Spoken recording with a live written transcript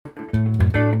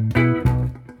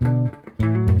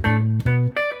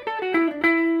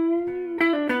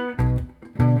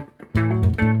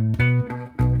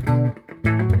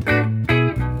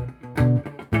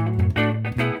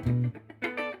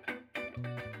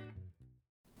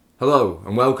Hello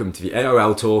and welcome to the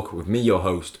ARL Talk with me, your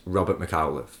host, Robert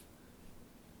McAuliffe.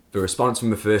 The response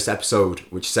from the first episode,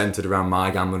 which centred around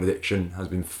my gambling addiction, has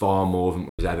been far more than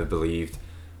was ever believed,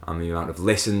 and the amount of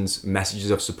listens, messages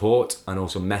of support and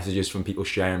also messages from people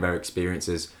sharing their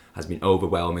experiences has been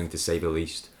overwhelming to say the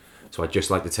least. So I'd just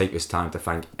like to take this time to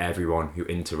thank everyone who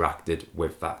interacted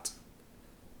with that.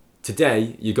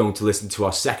 Today you're going to listen to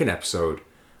our second episode,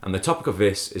 and the topic of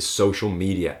this is social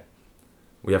media.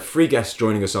 We have 3 guests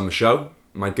joining us on the show: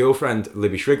 my girlfriend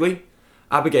Libby Shrigley,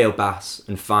 Abigail Bass,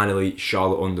 and finally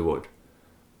Charlotte Underwood.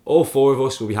 All 4 of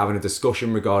us will be having a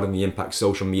discussion regarding the impact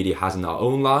social media has in our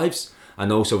own lives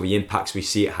and also the impacts we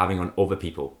see it having on other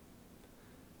people.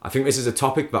 I think this is a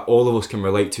topic that all of us can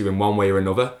relate to in one way or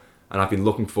another, and I've been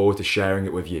looking forward to sharing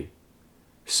it with you.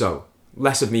 So,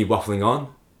 less of me waffling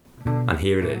on, and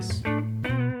here it is.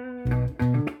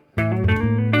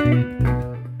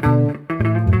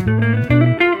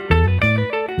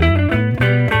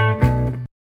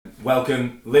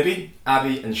 Welcome Libby,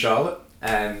 Abby and Charlotte,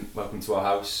 welcome to our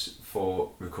house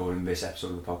for recording this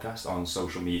episode of the podcast on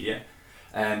social media.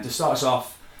 To start us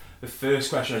off, the first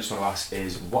question I just want to ask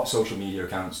is, what social media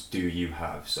accounts do you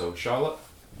have? So Charlotte?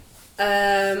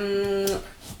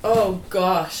 Oh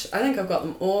gosh, I think I've got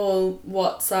them all.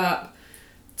 WhatsApp,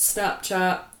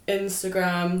 Snapchat,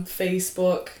 Instagram,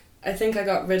 Facebook. I think I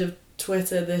got rid of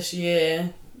Twitter this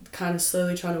year, kind of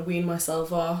slowly trying to wean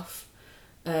myself off.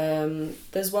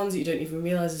 There's ones that you don't even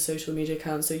realise are social media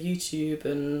accounts, so YouTube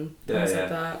and things like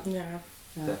that. Yeah.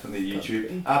 Definitely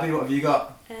YouTube. Abby, what have you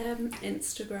got?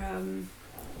 Instagram,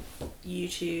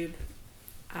 YouTube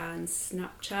and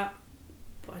Snapchat,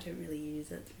 but I don't really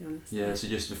use it, to be honest. Yeah, so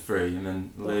just the 3, and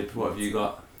then Lib, what have you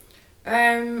got?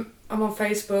 I'm on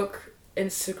Facebook,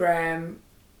 Instagram,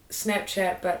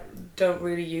 Snapchat, but don't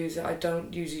really use it. I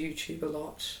don't use YouTube a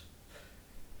lot.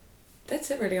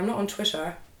 That's it really. I'm not on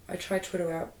Twitter. I tried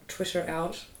Twitter out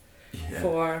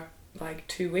for like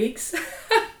 2 weeks.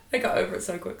 I got over it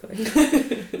so quickly.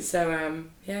 So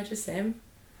just them.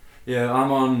 Yeah,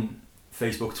 I'm on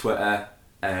Facebook, Twitter,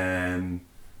 Instagram.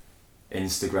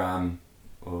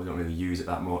 Well, I don't really use it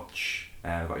that much.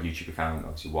 I've got a YouTube account,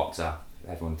 obviously WhatsApp.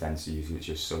 Everyone tends to use it. It's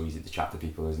just so easy to chat to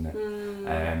people, isn't it?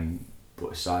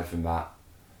 But aside from that,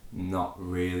 not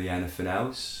really anything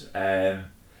else.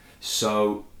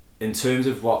 So, in terms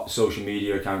of what social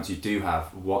media accounts you do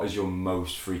have, what is your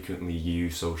most frequently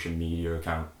used social media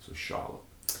account? So Charlotte.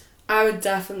 I would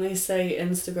definitely say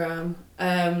Instagram.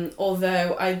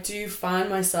 Although I do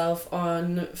find myself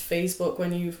on Facebook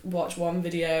when you watch one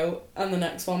video and the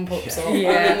next one pops up and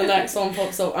then the next one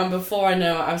pops up, and before I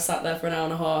know it I've sat there for an hour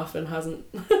and a half and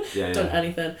hasn't done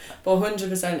anything. But 100%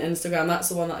 Instagram, that's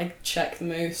the one that I check the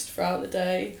most throughout the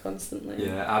day, constantly.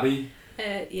 Yeah, Abby?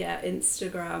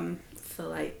 Instagram for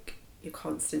like your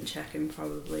constant checking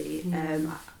probably.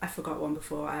 I forgot one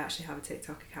before. I actually have a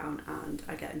TikTok account and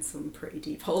I get in some pretty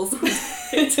deep holes on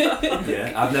TikTok.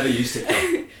 Yeah, I've never used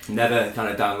TikTok. Never kind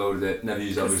of downloaded it, never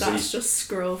used it obviously. That's just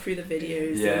scroll through the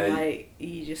videos and like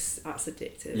that's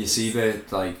addictive. You see the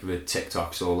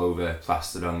TikToks all over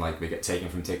plastered on, like they get taken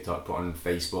from TikTok, put on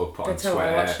Facebook, put on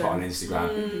Twitter, put on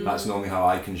Instagram. That's normally how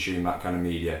I consume that kind of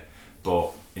media.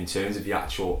 But in terms of the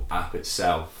actual app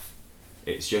itself,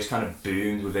 it's just kind of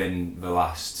boomed within the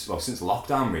last, since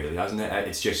lockdown really, hasn't it?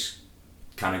 It's just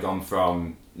kind of gone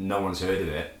from no one's heard of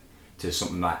it to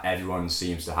something that everyone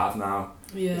seems to have now.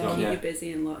 Yeah. Keep you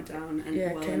busy in lockdown and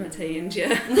well entertained, yeah,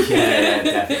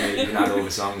 definitely. You can add all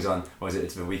the songs on.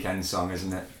 It's the Weekend song,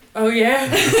 isn't it? Oh yeah.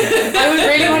 I was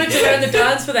really wanted to learn the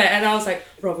dance for that, and I was like,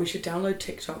 Rob, we should download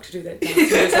TikTok to do that dance.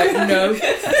 And I was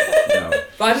like, no.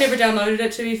 But I've never downloaded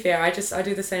it, to be fair. I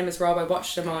do the same as Rob. I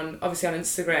watch them on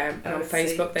Instagram and on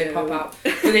Facebook they pop up.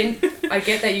 But then I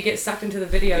get that you get sucked into the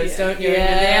videos, don't you?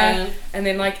 Yeah. And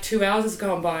then like 2 hours has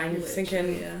gone by and you're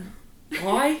thinking,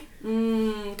 why?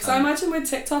 Because I imagine with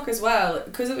TikTok as well,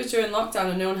 because it was during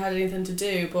lockdown and no one had anything to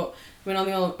do, but I mean, on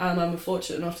the other hand, I'm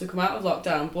fortunate enough to come out of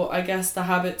lockdown, but I guess the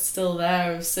habit's still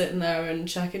there of sitting there and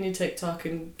checking your TikTok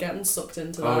and getting sucked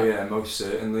into that. Oh yeah, most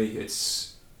certainly.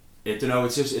 It's like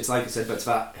I said, but it's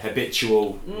that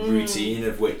habitual routine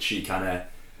of which you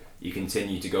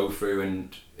continue to go through,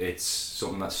 and it's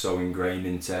something that's so ingrained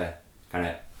into kind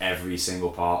of every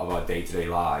single part of our day-to-day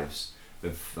lives.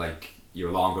 With like, your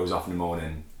alarm goes off in the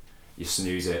morning, you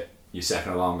snooze it, your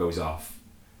second alarm goes off,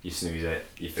 you snooze it,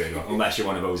 your third one, unless you're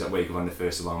one of those that wake up on the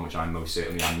first alarm, which I most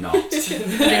certainly am not.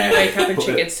 Then you wake up and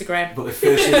check Instagram. But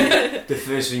the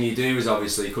first thing you do is,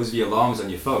 obviously, because of the alarms on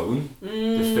your phone,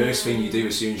 the first thing you do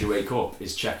as soon as you wake up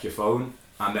is check your phone,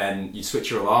 and then you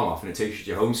switch your alarm off and it takes you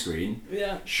to your home screen,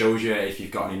 shows you if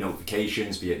you've got any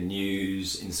notifications, be it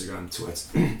news, Instagram,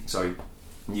 Twitter,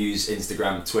 use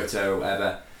Instagram, Twitter, or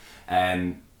whatever,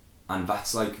 and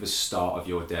that's like the start of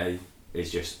your day. Is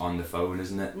just on the phone,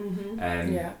 isn't it?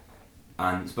 Mm-hmm.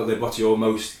 But Liv, what's your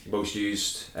most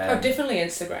used? Definitely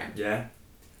Instagram. Yeah.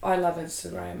 I love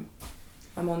Instagram.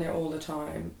 I'm on there all the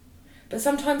time. But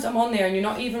sometimes I'm on there and you're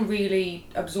not even really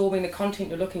absorbing the content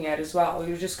you're looking at as well.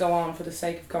 You just go on for the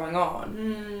sake of going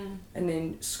on and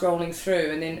then scrolling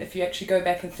through. And then if you actually go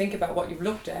back and think about what you've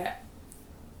looked at,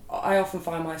 I often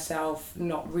find myself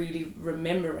not really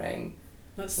remembering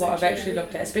I've actually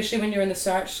looked at, especially when you're in the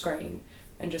search screen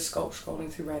and just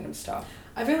scrolling through random stuff.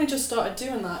 I've only just started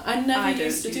doing that. I never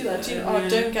used to do that.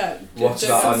 Don't get... What's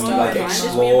that on, like,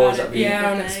 Explore?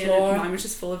 Yeah, on Explore. Mine was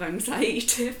just full of anxiety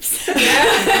tips.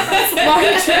 Yeah,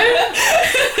 mine too.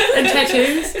 And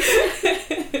tattoos.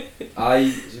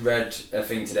 I read a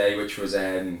thing today which was,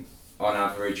 on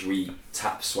average, we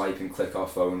tap, swipe and click our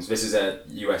phones. This is a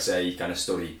USA kind of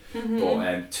study,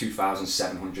 but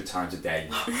 2,700 times a day.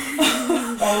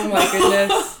 Oh my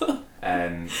goodness.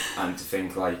 And to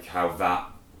think like how that,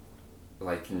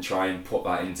 like, and try and put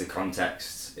that into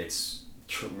context, it's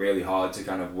really hard to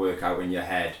kind of work out in your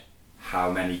head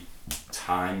how many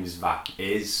times that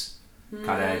is.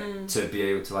 Kind of to be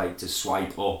able to, like, to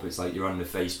swipe up. It's like you're on the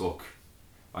Facebook,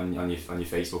 on your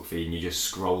Facebook feed, and you're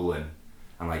just scrolling,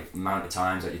 and like the amount of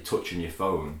times that you're touching your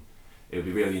phone. It would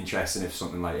be really interesting if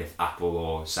something like if Apple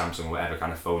or Samsung or whatever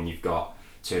kind of phone you've got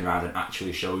turned around and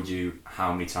actually showed you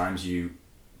how many times you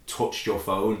touched your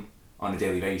phone on a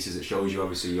daily basis. It shows you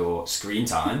obviously your screen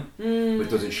time, but it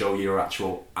doesn't show you your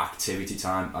actual activity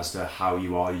time as to how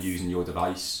you are using your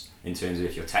device in terms of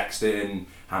if you're texting,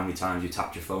 how many times you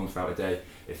tapped your phone throughout a day.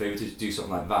 If they were to do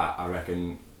something like that, I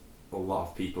reckon a lot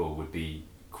of people would be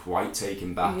quite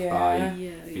taken back by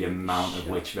the amount of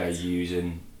which they're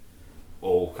using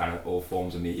all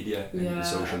forms of media and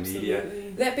social media.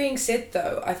 That being said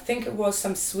though, I think it was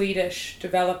some Swedish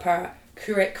developer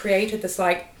created this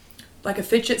like a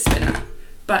fidget spinner,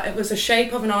 but it was the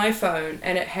shape of an iPhone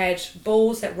and it had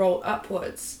balls that roll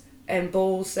upwards and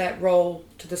balls that roll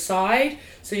to the side,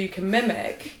 so you can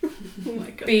mimic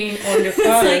being on your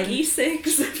phone. It's like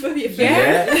E6 for your phone.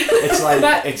 Yeah,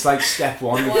 it's like step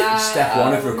one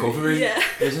of recovery,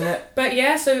 isn't it? But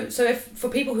yeah, so if for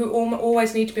people who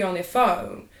always need to be on their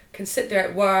phone, can sit there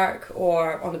at work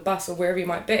or on the bus or wherever you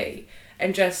might be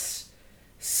and just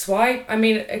swipe. I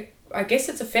mean, I guess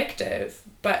it's effective,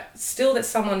 but still that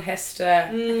someone has to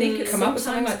I think it's come up with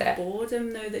something like that.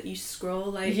 Boredom though, that you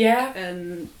scroll, like,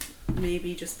 and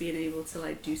maybe just being able to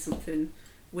like do something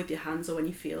with your hands, or when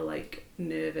you feel like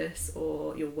nervous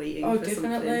or you're waiting for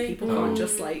something, people can't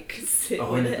just like sit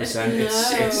 100%. With it.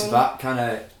 It's that kind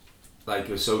of, like,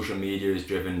 the social media has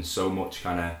driven so much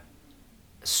kind of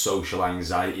social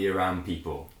anxiety around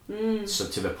people, so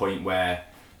to the point where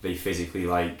they physically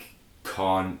like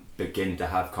can't begin to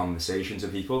have conversations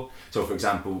with people. So for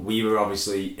example, me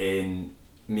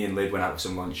and Liv went out for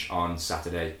some lunch on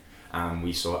Saturday and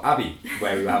we saw Abby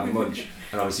where we were having lunch,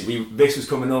 and obviously this was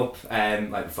coming up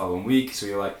like the following week, so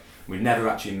we were like, we'd never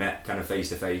actually met kind of face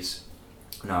to face,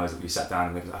 and we sat down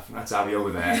and we was like, I think that's Abby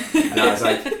over there, and I was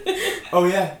like, oh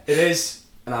yeah, it is,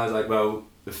 and I was like, well,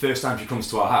 the first time she comes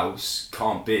to our house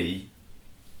can't be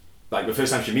like the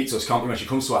first time she meets us, can't be when she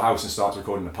comes to our house and starts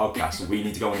recording the podcast, so we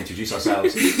need to go and introduce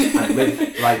ourselves. And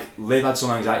Liv had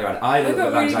some anxiety around it. I had a little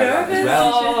bit of anxiety around it as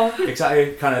well.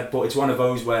 Exactly, kind of, but it's one of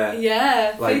those where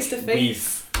like, face to face,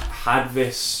 we've had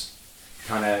this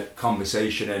kind of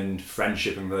conversation and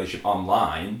friendship and relationship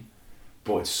online,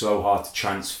 but it's so hard to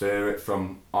transfer it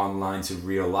from online to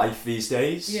real life these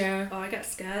days. Yeah. Oh, I get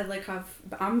scared. Like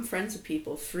I'm friends with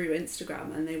people through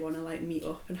Instagram and they want to like meet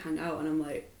up and hang out, and I'm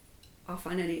like, I'll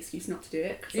find any excuse not to do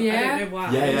it because I don't know why.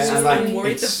 I'm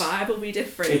worried the vibe will be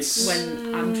different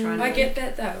when I'm trying to... I get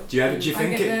that though. Do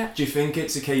you think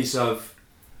it's a case of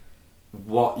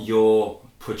what you're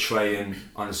portraying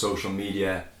on the social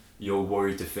media, you're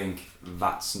worried to think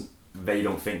they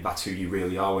don't think that's who you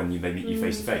really are when they meet you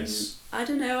face to face? I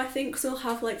don't know, I think we'll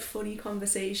have like funny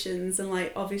conversations and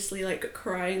like obviously like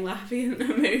crying, laughing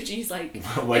emojis like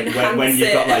when you've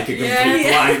got like a complete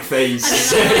blank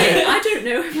face. I don't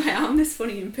know if I am this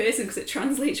funny in person because it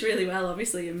translates really well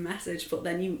obviously in message, but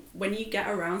then when you get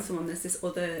around someone there's this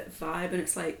other vibe and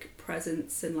it's like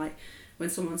presence, and like when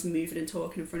someone's moving and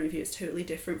talking in front of you it's totally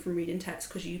different from reading text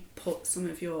because you put some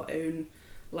of your own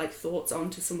like thoughts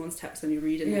onto someone's text when you're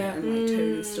reading it and like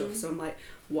tone and stuff, so I'm like,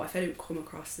 what if I don't come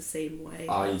across the same way?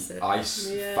 I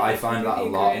find that a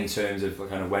lot in terms of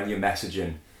kind of when you're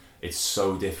messaging, it's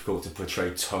so difficult to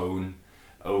portray tone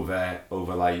over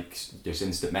like just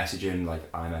instant messaging, like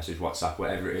iMessage, WhatsApp,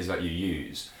 whatever it is that you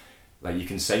use. like you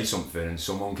can say something and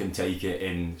someone can take it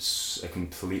in a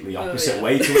completely opposite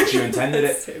way to which you intended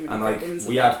it. So And like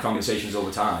we have conversations all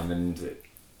the time,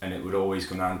 and it would always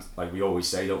come down to, like we always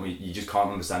say, don't we? You just can't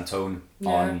understand tone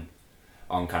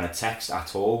on kind of text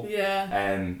at all.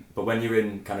 Yeah. But when you're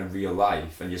in kind of real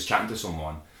life and you're just chatting to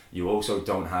someone, you also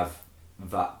don't have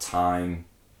that time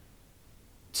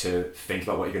to think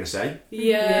about what you're going to say.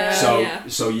 Yeah.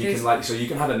 So you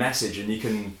can have a message and you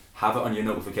can have it on your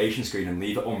notification screen and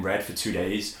leave it unread for 2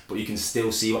 days, but you can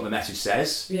still see what the message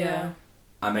says. Yeah.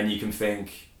 And then you can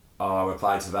think, oh, I'll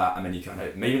reply to that, and then you kind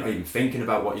of maybe not even thinking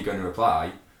about what you're going to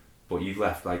reply, but you've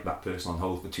left like that person on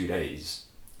hold for 2 days,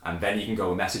 and then you can go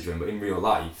and message them. But in real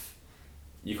life,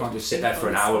 you can't just sit there for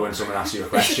an hour when someone asks you a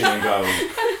question and go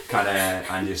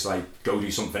and just like go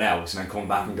do something else and then come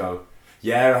back and go,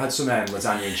 yeah, I had some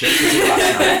lasagna and chips with you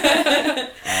last night.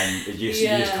 And you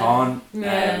just can't.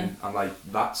 And like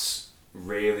that's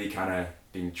really kind of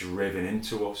being driven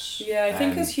into us. Yeah, I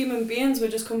think as human beings we're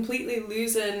just completely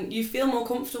losing. You feel more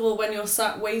comfortable when you're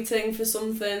sat waiting for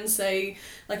something, say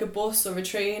like a bus or a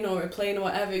train or a plane or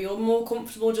whatever. You're more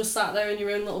comfortable just sat there in your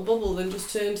own little bubble than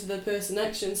just turn to the person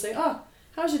next to you and say, oh,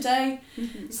 how's your day?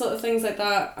 Sort of things like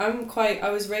that. I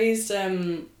was raised,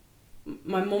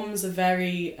 my mum's a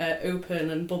very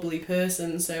open and bubbly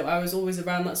person, so I was always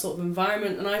around that sort of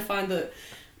environment, and I find that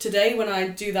today when I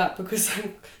do that, because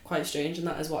I'm quite strange and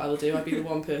that is what I will do, I'd be the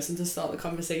one person to start the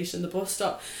conversation, the bus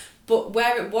stop, but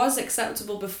where it was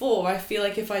acceptable before, I feel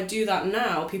like if I do that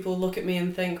now, people look at me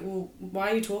and think, well,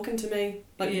 why are you talking to me?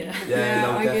 Like,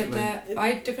 no, I get that.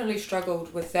 I definitely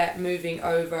struggled with that moving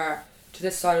over to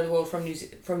this side of the world from New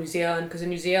Zealand, because in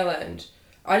New Zealand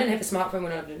I didn't have a smartphone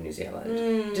when I lived in New Zealand.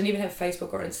 Didn't even have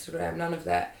Facebook or Instagram, none of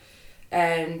that.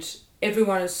 And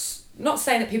everyone is, not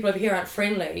saying that people over here aren't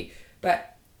friendly,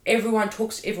 but everyone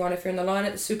talks to everyone. If you're in the line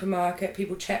at the supermarket,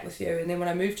 people chat with you. And then when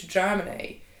I moved to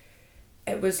Germany,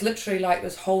 it was literally like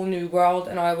this whole new world,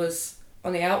 and I was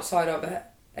on the outside of it.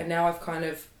 And now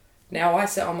I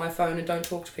sit on my phone and don't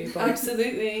talk to people.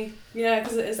 Absolutely. Yeah,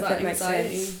 because it is that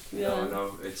anxiety. Yeah.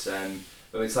 No, it's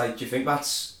like, do you think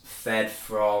that's fed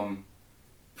from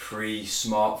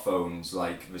pre-smartphones,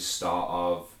 like the start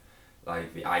of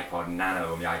like the iPod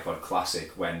Nano and the iPod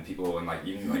Classic, when people, and like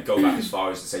even like go back as far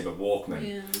as to say the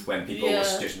Walkman, when people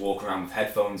just walk around with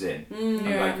headphones in,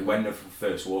 and like when the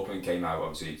first Walkman came out,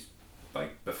 obviously it's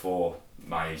like before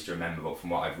my age to remember, but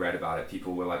from what I've read about it,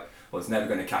 people were like, well, it's never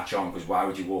going to catch on, because why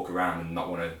would you walk around and not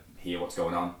want to hear what's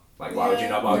going on? Like why would you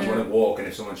want to walk, and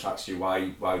if someone tracks you,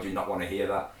 why would you not want to hear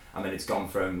that? And then it's gone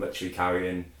from literally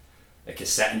carrying a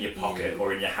cassette in your pocket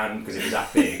or in your hand because it was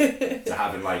that big to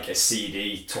having like a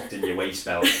CD tucked in your waist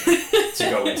belt to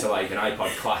go into like an iPod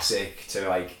Classic to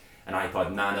like an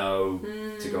iPod Nano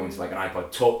to go into like an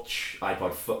iPod Touch,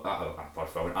 iPhone,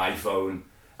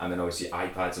 and then obviously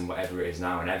iPads and whatever it is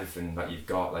now, and everything that you've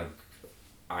got, like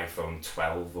iPhone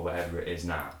 12 or whatever it is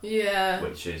now. Yeah.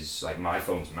 Which is like, my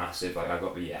phone's massive. Like I've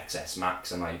got the XS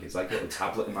Max and like it's like a little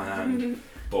tablet in my hand,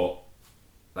 but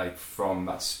like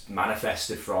that's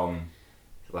manifested from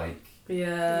like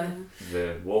the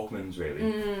Walkmans really.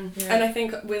 And I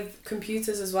think with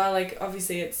computers as well, like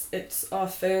obviously it's our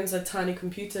phones are tiny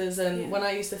computers, and when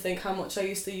I used to think how much I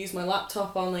used to use my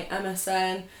laptop on like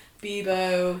MSN,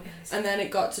 Bebo, and then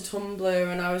it got to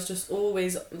Tumblr, and I was just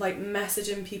always like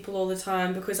messaging people all the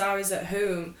time because I was at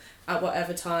home at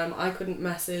whatever time. I couldn't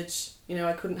message,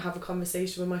 I couldn't have a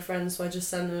conversation with my friends, so I just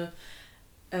sent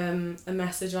a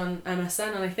message on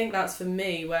MSN, and I think that's for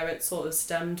me where it sort of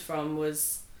stemmed from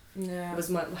was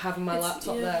having my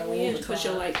laptop there all the time. Because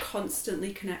you're like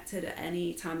constantly connected at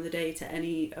any time of the day to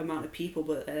any amount of people,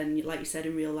 but then like you said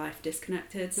in real life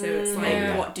disconnected, so it's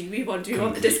like what do we want? Do we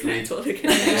want the disconnect or the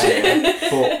connection?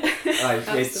 But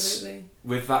like it's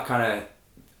with that kind of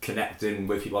connecting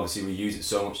with people, obviously we use it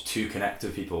so much to connect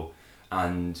with people,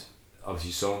 and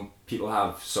obviously some people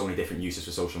have so many different uses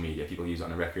for social media. People use it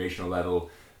on a recreational level,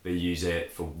 they use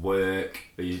it for work,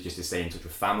 they use it just to stay in touch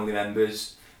with family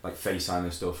members, like FaceTime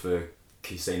and stuff for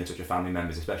staying in touch with family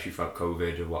members, especially throughout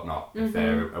COVID or whatnot, if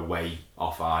they're away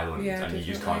off island and you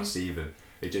just can't see them.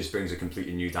 It just brings a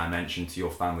completely new dimension to your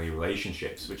family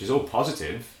relationships, which is all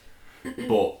positive,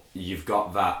 but you've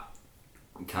got that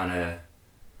kind of,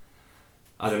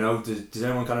 I don't know, does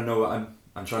anyone kind of know what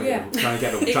I'm trying to get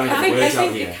the words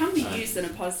out here. It can be used in a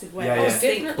positive way. I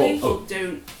think people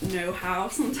don't know how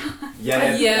sometimes.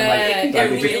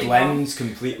 It just blends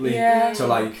completely. So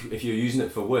like if you're using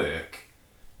it for work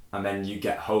and then you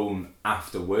get home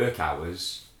after work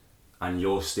hours and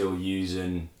you're still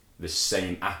using the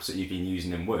same apps that you've been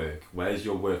using in work, where's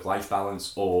your work-life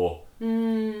balance? Or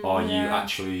are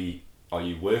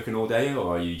you working all day,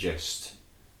 or are you just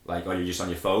like, or you're just on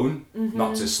your phone.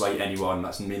 Not to slate anyone.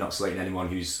 That's me not slating anyone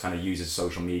who's kind of uses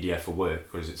social media for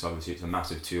work, because it's a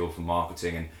massive tool for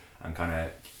marketing and kind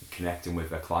of connecting with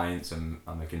their clients and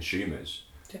the consumers.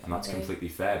 Definitely. And that's completely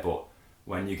fair. But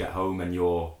when you get home and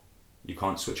you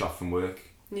can't switch off from work.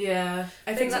 Yeah,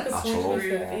 I think that's That's a all.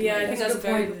 good point. Yeah, I think that's a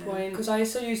very good point. Because I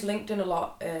used to use LinkedIn a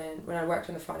lot when I worked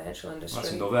in the financial industry.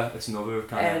 That's another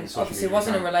kind And of social obviously media it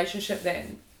wasn't a account. relationship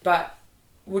then, but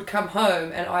would come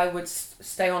home and I would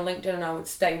stay on LinkedIn and I would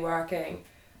stay working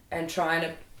and trying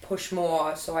to push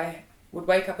more. So I would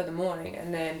wake up in the morning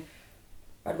and then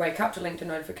I'd wake up to LinkedIn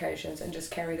notifications and just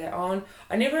carry that on.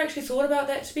 I never actually thought about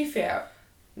that, to be fair.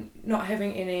 Not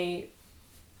having any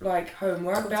like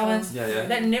homework balance. Yeah.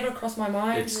 That never crossed my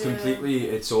mind.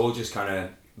 It's all just kind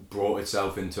of brought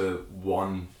itself into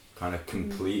one kind of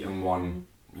complete and one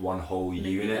whole Maybe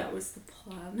unit. that was the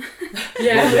plan.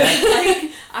 Yeah.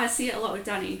 Like, I see it a lot with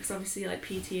Danny, because obviously like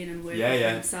PTing and working for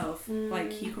himself,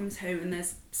 like he comes home and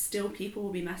there's still people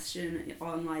will be messaging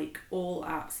on like all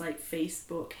apps, like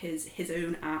Facebook, his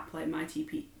own app, like my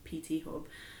PT Hub,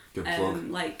 Good plug.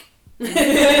 like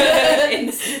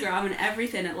Instagram and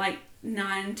everything at like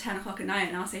 9-10 o'clock at night,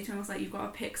 and I'll say to him, I was like, you've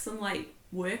got to pick some like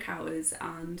work hours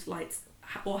and like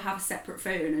or have a separate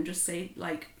phone and just say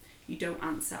like, you don't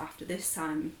answer after this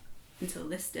time until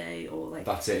this day, or like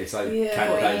That's it. It's like you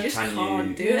just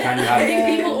can't do it. Can you I have,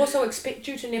 think people also expect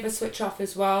you to never switch off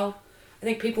as well. I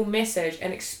think people message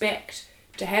and expect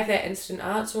to have that instant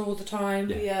answer all the time.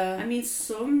 Yeah. I mean,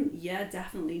 some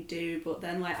definitely do, but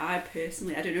then like I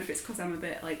personally, I don't know if it's because I'm a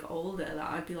bit like older, that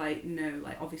I'd be like, no,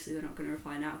 like obviously they're not going to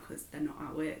reply now because they're not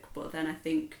at work. But then I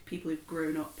think people who've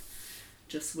grown up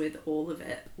just with all of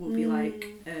it will be like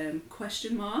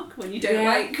question mark when you don't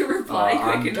like reply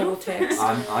quick Double enough. text.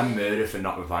 I'm murdered for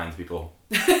not replying to people.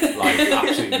 Like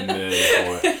absolutely murdered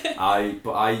for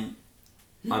it.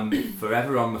 I'm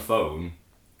forever on the phone,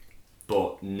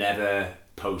 but never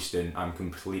posting. I'm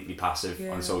completely passive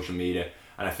on social media,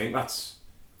 and I think that's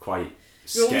quite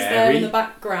You're scary. always there in the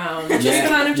background, just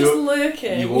kind of just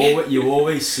lurking. You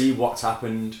always see what's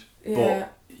happened, Yeah.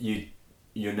 but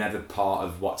you're never part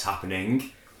of what's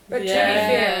happening, But to be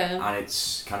fair, and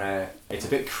it's a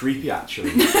bit creepy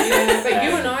actually. but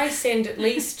you and I send at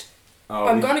least.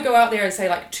 I'm going to go out there and say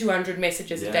like 200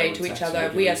 messages a day to each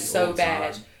other. We are so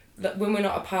bad that when we're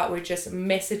not apart, we're just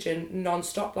messaging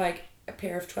non-stop like a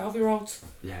pair of 12-year-olds.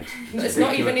 Yeah, It's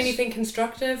not even anything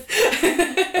constructive.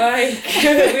 Like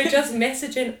we're just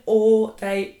messaging all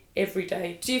day, every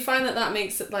day. Do you find that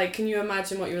makes it like? Can you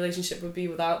imagine what your relationship would be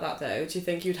without that though? Do you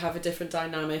think you'd have a different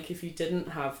dynamic if you didn't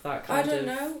have that kind of? I don't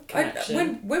know.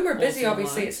 Connection? When we're busy, Also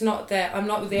obviously, online. it's not that I'm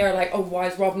not there like, oh, why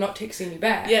is Rob not texting me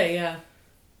back? Yeah.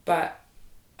 But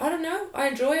I don't know. I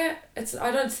enjoy it.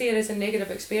 I don't see it as a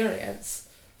negative experience.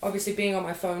 Obviously, being on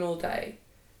my phone all day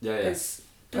is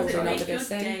Does totally it not make the your best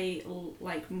thing. day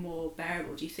like more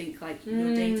bearable? Do you think like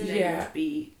your day to day yeah. would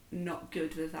be not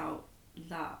good without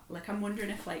that? Like I'm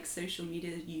wondering if like social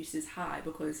media use is high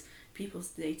because people's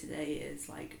day to day is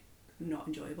like not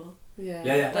enjoyable.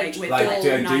 Yeah. Like with like, all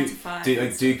 9 to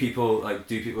 5. do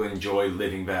people enjoy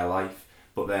living their life?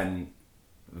 But then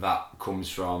that comes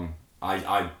from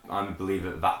I'm a believer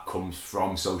that comes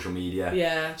from social media.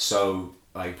 Yeah. So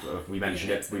like we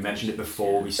mentioned it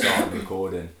before we started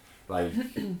recording. Like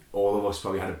all of us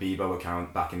probably had a Bebo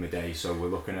account back in the day, so we're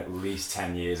looking at least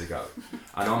 10 years ago.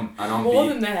 And on More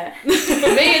than that. For me,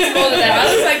 it's more than that.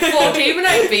 I was like 14 when I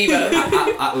had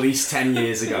Bebo. at least 10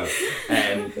 years ago.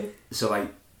 So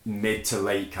like mid to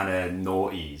late kind of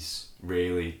noughties,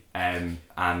 really.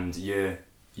 And you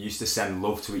used to send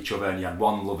love to each other, and you had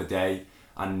one love a day.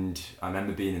 And I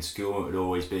remember being in school, it would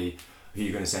always be, who are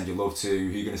you going to send your love to? Who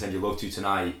are you going to send your love to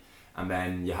tonight? And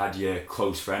then you had your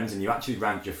close friends, and you actually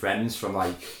ranked your friends from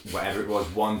like whatever it was,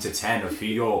 1 to 10 of who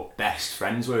your best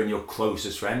friends were and your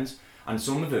closest friends. And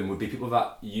some of them would be people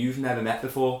that you've never met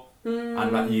before,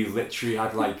 and that you literally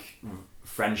had like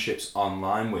friendships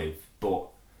online with. But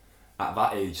at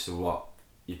that age, so what,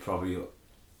 you probably,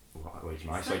 what age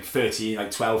am I? So like 13,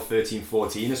 like 12, 13,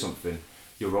 14 or something.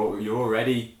 You're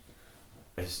already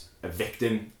a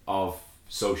victim of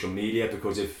social media,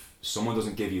 because if someone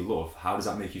doesn't give you love, how does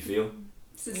that make you feel?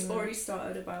 So it's already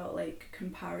started about like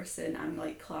comparison and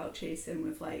like clout chasing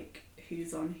with like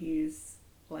who's on who's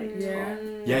like top.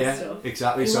 Yeah, stuff.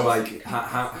 exactly. So like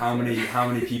how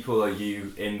many people are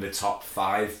you in the top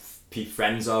 5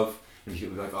 friends of? And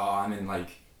people be like, oh, I'm in like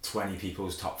 20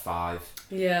 people's top 5.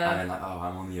 Yeah. And then like, oh,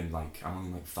 I'm only in like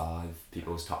 5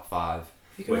 people's top 5.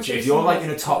 You can Which also if you're see like that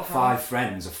in a top all the time. 5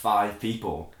 friends of 5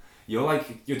 people,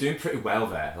 you're doing pretty well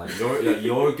there. Like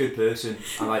you're a good person.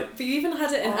 And like, but you even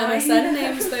had it in MSN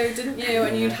names though, didn't you?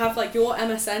 And you'd have like your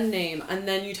MSN name, and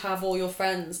then you'd have all your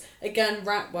friends again.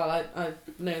 I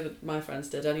know that my friends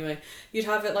did anyway. You'd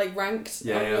have it like ranked on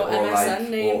your MSN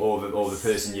name, or the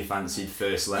person you fancied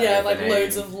first letter. Yeah, like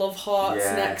loads of love hearts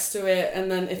next to it,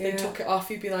 and then if they took it off,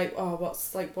 you'd be like, oh,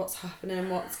 what's happening?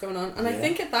 What's going on? And I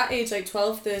think at that age, like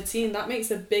 12, 13, that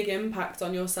makes a big impact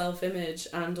on your self-image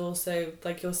and also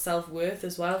like your self-worth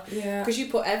as well. Yeah. Because you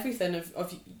put everything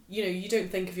of you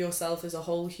don't think of yourself as a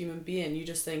whole human being. You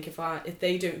just think if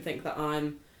they don't think that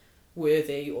I'm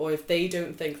worthy, or if they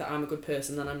don't think that I'm a good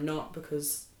person, then I'm not,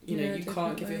 because you definitely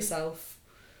can't give yourself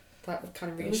that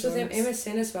kind of reassurance. Because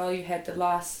MSN as well, you had the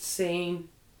last seen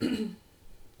an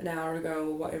hour ago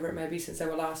or whatever it may be since they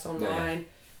were last online,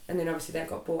 and then obviously that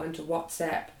got brought into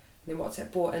WhatsApp, and then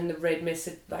WhatsApp brought in the read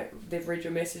message, like they've read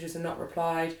your messages and not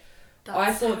replied.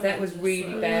 I thought that was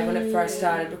really bad when it first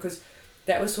started, because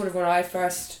that was sort of when I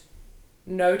first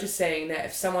noticing that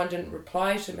if someone didn't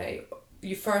reply to me,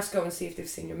 you first go and see if they've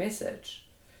seen your message,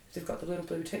 if they've got the little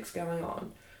blue ticks going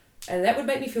on. And that would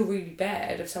make me feel really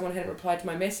bad if someone hadn't replied to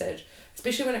my message,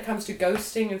 especially when it comes to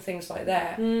ghosting and things like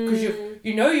that, because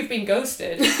you've been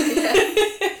ghosted. Because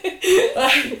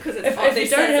if they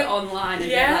don't have it online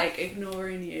and they're like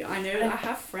ignoring you. I know I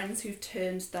have friends who've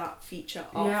turned that feature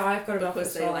off. Yeah, I've got it off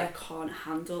because they like can't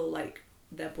handle like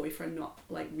their boyfriend not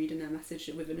like reading their message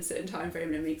within a certain time frame,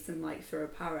 and it makes them like throw a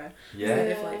para. Yeah, so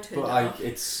they've, like, turned but it like off.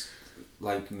 it's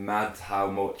like mad how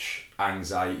much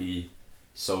anxiety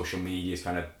social media is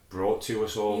kind of brought to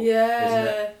us all. Yeah, isn't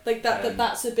it? like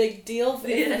that's a big deal for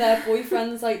their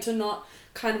boyfriends, like to not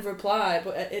kind of reply.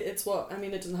 But it's what I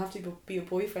mean. It doesn't have to be your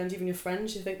boyfriend, even your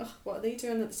friends. You think, oh, what are they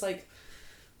doing? It's like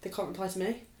they can't reply to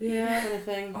me. Yeah, kind of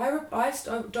thing. I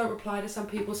don't reply to some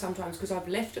people sometimes because I've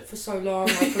left it for so long.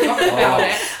 I've forgotten about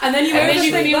it, and then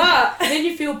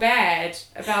you feel bad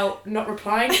about not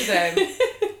replying to them.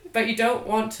 But you don't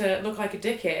want to look like a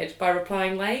dickhead by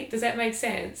replying late. Does that make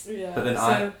sense? Yeah. But then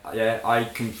I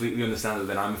completely understand that.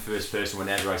 Then I'm the first person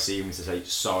whenever I see him to say,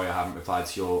 sorry, I haven't replied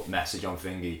to your message on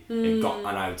Thingy.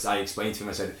 I explained to him,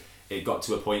 I said, it got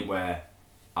to a point where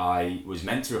I was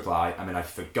meant to reply and then I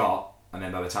forgot, and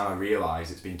then by the time I realised,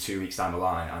 it's been 2 weeks down the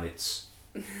line, and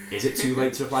is it too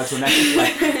late to reply to a message?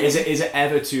 Like, is it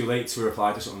ever too late to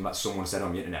reply to something that someone said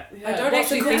on the internet? Yeah. I don't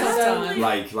actually think so.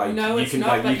 Like no, you it's can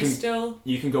not, like but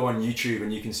you can go on YouTube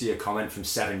and you can see a comment from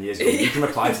 7 years ago. You can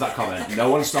reply to that comment. No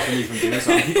one's stopping you from doing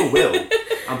so. And people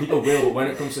will. But when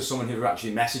it comes to someone who are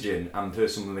actually messaging and for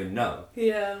someone they know,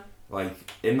 like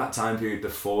in that time period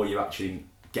before you actually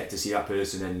get to see that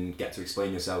person and get to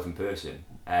explain yourself in person,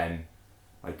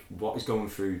 like what is going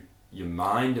through your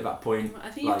mind at that point? I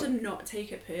think you have to not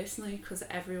take it personally, because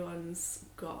everyone's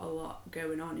got a lot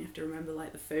going on. You have to remember,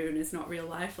 like, the phone is not real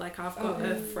life. Like, I've got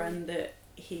a friend that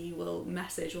he will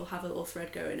message, will have a little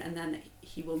thread going, and then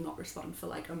he will not respond for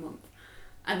like a month,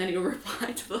 and then he'll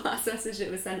reply to the last message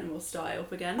that was sent and we'll start it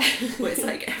up again. But it's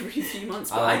like every few months.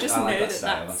 But I just know that's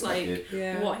like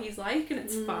what he's like, and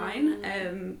it's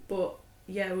fine. But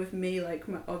yeah, with me, like,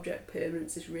 my object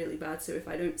permanence is really bad, so if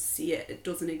I don't see it, it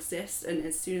doesn't exist, and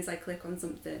as soon as I click on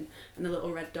something and the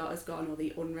little red dot is gone, or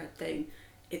the unread thing,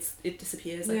 it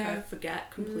disappears. Like, I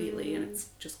forget completely and it's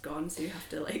just gone, so you have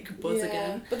to like buzz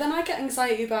again. But then I get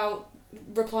anxiety about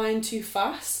replying too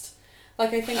fast.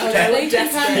 Like, I think I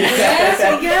get that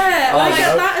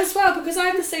as well, because I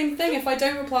have the same thing. If I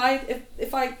don't reply,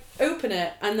 if I open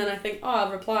it and then I think, oh,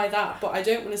 I'll reply that, but I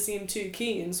don't want to seem too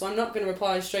keen, so I'm not going to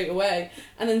reply straight away,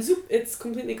 and then zoop, it's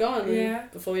completely gone. Yeah.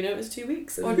 Before you know it, it's 2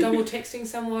 weeks. Or double texting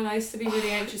someone. I used to be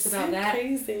really anxious about that.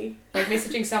 Crazy. Like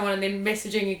messaging someone and then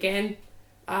messaging again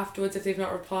afterwards if they've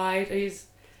not replied.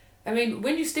 I mean,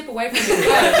 when you step away from your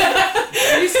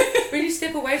phone, when you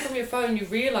step away from your phone, you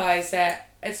realise that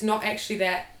it's not actually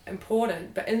that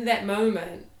important. But in that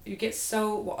moment, you get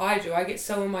so... I get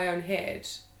so in my own head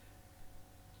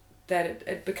that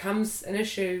it becomes an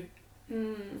issue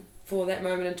for that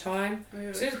moment in time.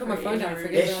 As soon as I put my phone down, I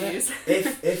forget about it.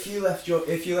 If you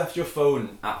left your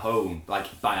phone at home,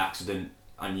 like by accident,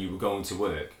 and you were going to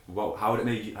work, how would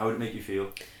it make you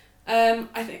feel?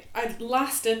 I think I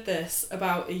last did this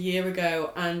about a year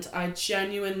ago, and I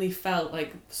genuinely felt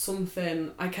like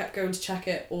something. I kept going to check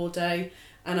it all day,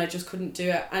 and I just couldn't do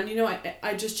it. And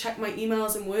I just checked my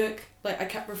emails and work. Like, I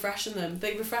kept refreshing them.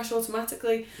 They refresh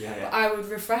automatically, but I would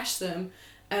refresh them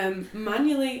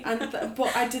manually. And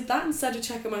but I did that instead of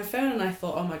checking my phone, and I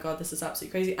thought, oh my god, this is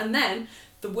absolutely crazy. And then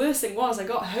the worst thing was I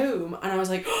got home and I was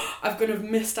like, oh, I've gonna have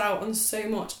missed out on so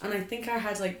much. And I think I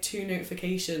had like 2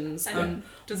 notifications. And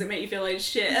does it make you feel like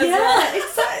shit?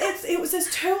 It was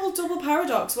this total double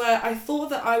paradox where I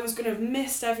thought that I was gonna have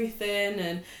missed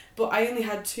everything, but I only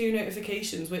had 2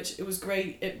 notifications, which it was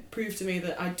great. It proved to me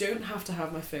that I don't have to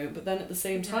have my phone. But then at the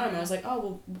same time, I was like, oh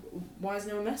well, why is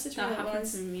no one messaging me? That happened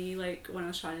to me like when I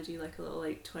was trying to do like a little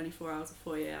like 24 hours or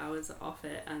 48 hours off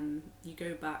it, and you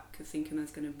go back thinking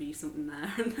there's going to be something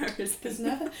there, and there's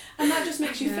never, and that just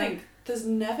makes you think there's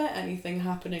never anything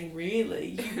happening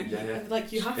really.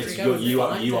 Like you have to go.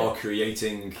 You are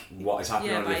creating what is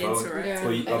happening on your phone.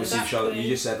 Well, obviously, Charlotte, you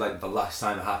just said like the last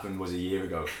time it happened was a year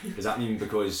ago. Does that mean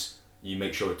because you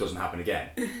make sure it doesn't happen again?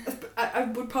 I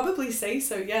would probably say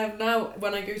so, yeah. Now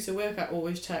when I go to work I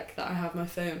always check that I have my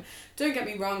phone. Don't get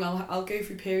me wrong, I'll go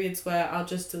through periods where I'll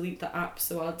just delete the app.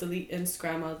 So I'll delete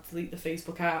Instagram, I'll delete the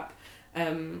Facebook app,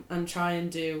 and try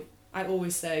and do, I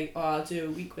always say, I'll do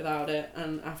a week without it,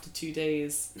 and after 2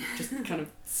 days just kind of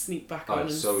sneak back on.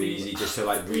 It's so easy just to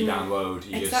like re-download.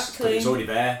 You exactly. Just, it's already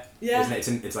there, yeah.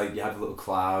 Isn't it? It's like you have a little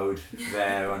cloud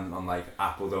there on like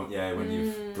Apple, don't you? When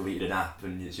you've deleted an app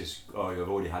and it's just, I've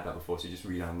already had that before, so you just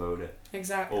re-download it.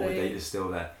 Exactly. All the data's still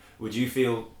there. Would you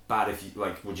feel bad if you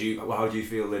how do you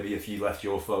feel, Libby, if you left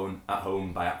your phone at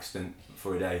home by accident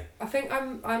for a day? I think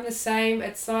I'm the same.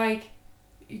 It's like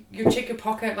you check your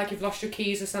pocket, like you've lost your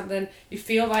keys or something, you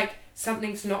feel like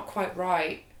something's not quite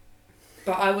right,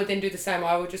 but I would then do the same.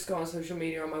 I would just go on social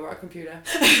media on my work computer.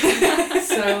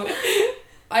 So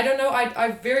I don't know,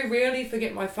 I very rarely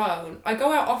forget my phone. I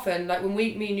go out often, like when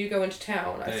me and you go into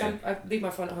town, I leave my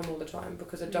phone at home all the time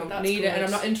because I don't need it and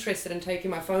I'm not interested in taking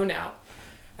my phone out.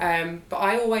 But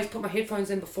I always put my headphones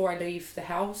in before I leave the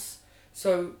house,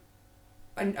 so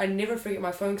I never forget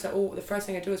my phone because the first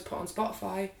thing I do is put on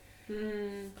Spotify.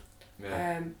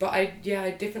 But I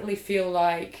definitely feel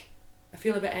a bit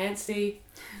antsy.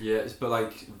 Yeah, but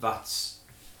like that's,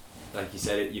 like you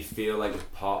said, you feel like a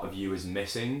part of you is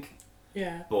missing.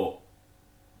 Yeah. But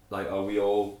like, are we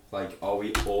all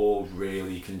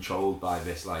really controlled by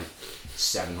this like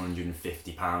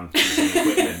 £750 piece of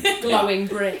equipment? Glowing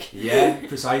brick. Yeah,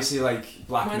 precisely. Like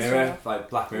Black Mirror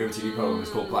TV program is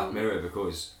called Black Mirror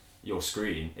because your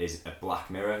screen is a black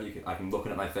mirror. I'm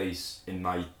looking at my face in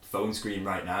my phone screen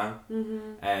right now.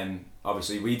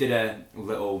 Obviously we did a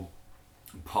little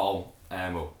poll.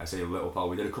 I say a little poll.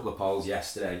 We did a couple of polls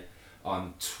yesterday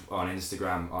on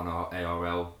Instagram on our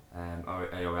ARL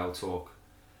talk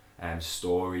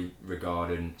story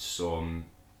regarding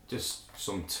just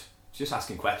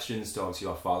asking questions to obviously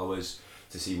our followers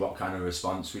to see what kind of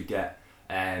response we get.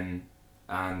 And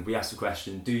we asked the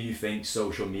question, do you think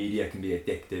social media can be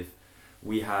addictive?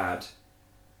 We had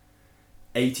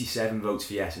 87 votes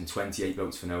for yes and 28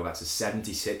 votes for no. That's a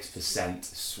 76%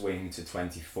 swing to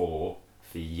 24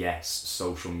 for yes,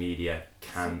 social media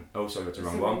can... Oh, sorry, that's the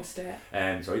wrong one.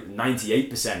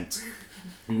 98%.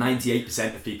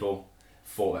 98% of people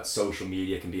thought that social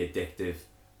media can be addictive.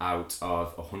 Out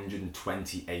of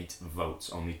 128 votes,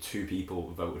 only 2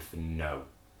 people voted for no.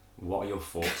 What are your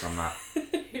thoughts on that?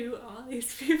 Who are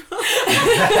these people?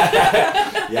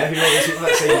 Yeah, who are these people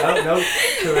that say no,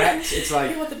 correct? It's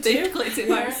like... They clicked it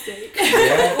by mistake.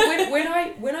 Yeah.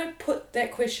 When I put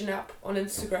that question up on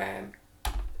Instagram,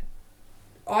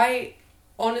 I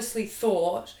honestly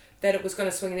thought that it was going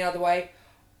to swing the other way.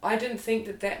 I didn't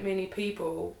think that many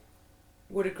people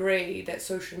would agree that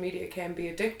social media can be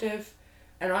addictive,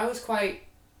 and I was quite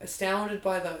astounded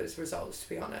by those results, to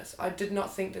be honest. I did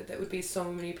not think that there would be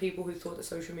so many people who thought that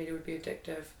social media would be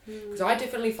addictive, because I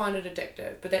definitely find it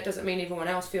addictive, but that doesn't mean everyone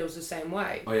else feels the same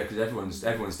way. Oh yeah, because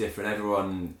everyone's different.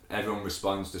 Everyone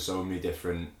responds to so many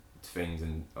different things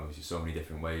and obviously so many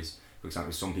different ways. For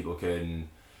example, some people can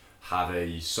have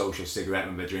a social cigarette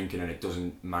when they're drinking and it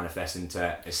doesn't manifest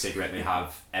into a cigarette they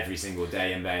have every single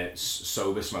day and they're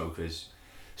sober smokers.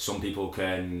 Some people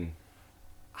can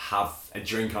have a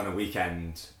drink on a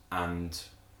weekend and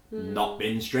not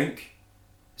binge drink.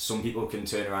 Some people can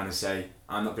turn around and say,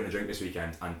 I'm not going to drink this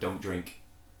weekend, and don't drink.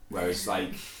 Whereas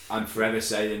like, I'm forever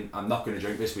saying, I'm not going to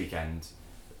drink this weekend,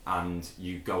 and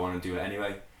you go on and do it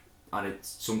anyway. And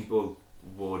some people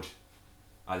would,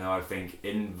 I think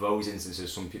in those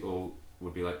instances, some people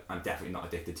would be like, I'm definitely not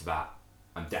addicted to that.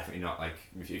 I'm definitely not, like,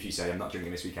 if you say I'm not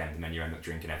drinking this weekend and then you end up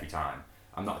drinking every time,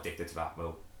 I'm not addicted to that.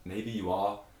 Well, maybe you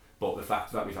are. But the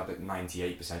fact that we've had like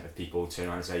 98% of people turn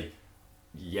around and say,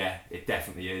 yeah, it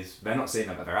definitely is. They're not saying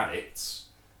that they're addicts.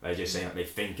 They're just saying that they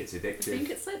think it's addictive. I think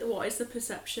it's like, what is the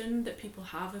perception that people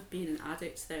have of being an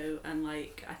addict though? And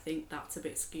like, I think that's a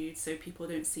bit skewed. So people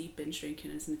don't see binge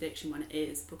drinking as an addiction when it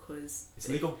is, because it's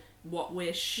legal. What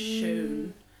we're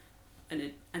shown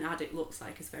an addict looks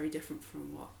like is very different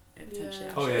from what it potentially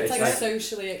Yeah. Oh, yeah, it's it's like like-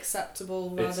 socially acceptable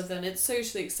rather than it's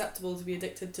socially acceptable to be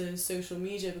addicted to social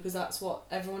media because that's what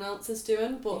everyone else is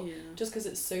doing, but Yeah. just because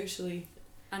it's socially.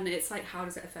 And it's like, how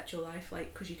does it affect your life?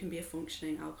 Like, because you can be a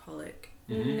functioning alcoholic.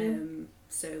 Mhm.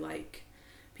 So like,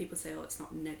 people say, oh, it's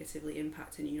not negatively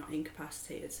impacting you, you're not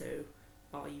incapacitated, so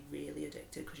are you really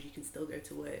addicted? Because you can still go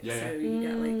to work. Yeah, so yeah. you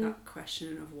get like that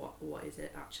question of what is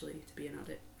it actually to be an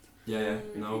addict? Yeah,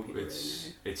 Mm. no, People really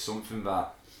it's something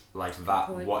that, like that,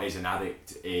 Point. what is an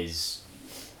addict is,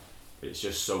 it's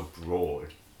just so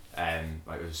broad,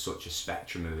 like there's such a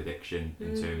spectrum of addiction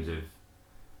in terms of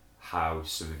how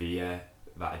severe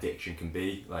that addiction can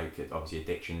be. Like obviously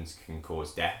addictions can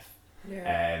cause death.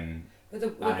 Yeah. But the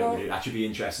And it world- would actually be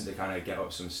interesting to kind of get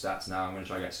up some stats now. I'm going to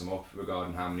try to get some up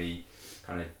regarding how many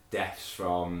kind of deaths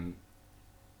from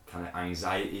kind of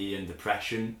anxiety and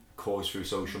depression caused through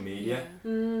social media.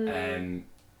 Mm.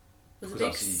 There's a Because big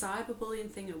obviously- cyberbullying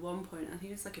thing at one point. I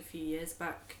think it was like a few years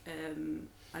back.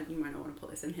 And you might not want to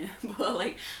put this in here, but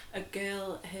like a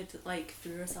girl had like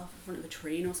threw herself in front of the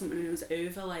train or something, and it was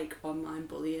over like online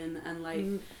bullying and like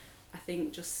I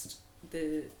think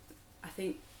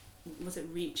was it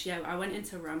Reach? Yeah, I went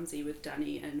into Ramsey with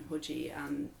Danny and Hudgy,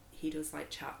 and he does like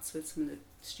chats with some of the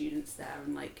students there,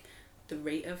 and like the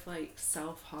rate of like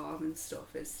self-harm and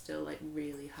stuff is still like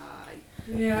really high.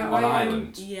 Yeah, On I-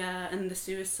 Ireland. Yeah, and the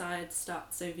suicide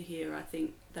stats over here, I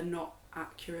think they're not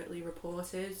accurately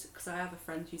reported, because I have a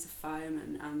friend who's a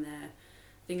fireman, and their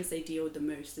things they deal with the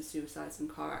most is suicides and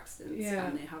car accidents, Yeah.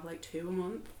 and they have like 2 a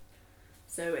month.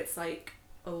 So it's like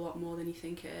a lot more than you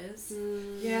think it is.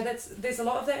 Yeah, there's a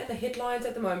lot of that in the headlines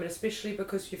at the moment, especially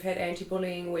because you've had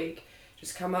anti-bullying week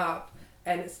just come up,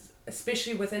 and it's,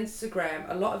 especially with Instagram,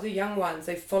 a lot of the young ones,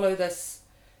 they follow this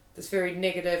very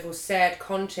negative or sad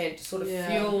content to sort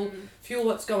of fuel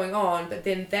what's going on, but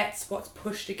then that's what's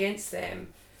pushed against them.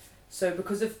 So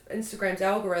because of Instagram's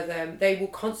algorithm, they will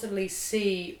constantly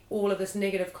see all of this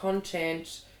negative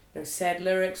content, sad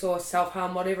lyrics or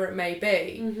self-harm, whatever it may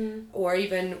be, or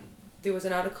even there was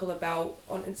an article about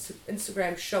on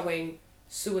Instagram showing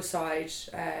suicide,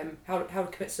 how to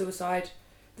commit suicide,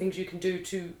 things you can do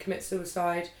to commit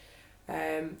suicide,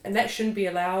 and that shouldn't be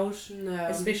allowed, No.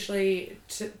 especially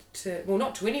to well,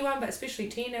 not to anyone, but especially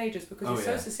teenagers, because Oh, they're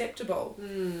so yeah. susceptible.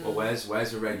 Well, where's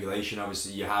the regulation?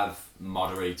 Obviously, you have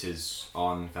moderators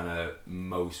on kind of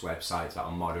most websites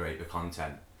that'll moderate the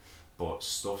content, but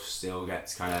stuff still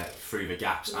gets kind of through the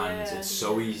gaps, and it's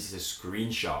so easy to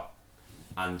screenshot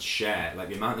and share. Like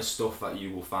the amount of stuff that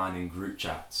you will find in group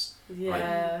chats,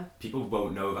 Yeah. people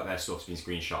won't know that their stuff's been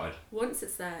screenshotted. Once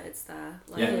it's there, it's there.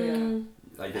 Like, Yeah.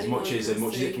 Like as Anyone much as can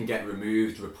it see. can get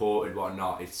removed, reported,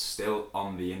 whatnot, it's still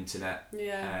on the internet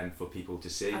Yeah. for people to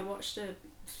see. I watched a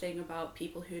thing about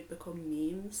people who'd become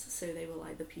memes, so they were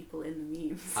like the people in the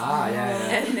memes.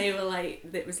 Yeah. And they were like,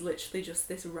 it was literally just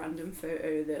this random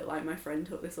photo that like my friend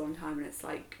took this one time, and it's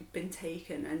like been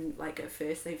taken, and like at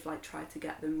first they've like tried to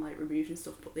get them like removed and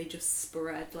stuff, but they just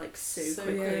spread like so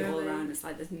quickly all around. It's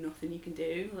like there's nothing you can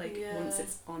do. Like once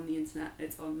it's on the internet,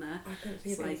 it's on there. I couldn't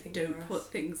think It's of like anything don't worse.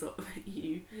 put things up that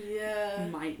you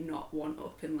might not want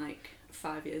up in like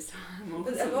 5 years time or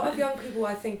But a something. lot of young people,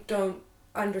 I think, don't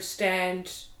understand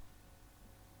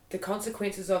the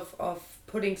consequences of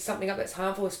putting something up that's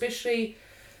harmful. Especially,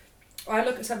 I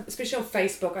look at especially on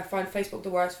Facebook. I find Facebook the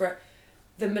worst for it.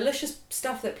 The malicious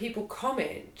stuff that people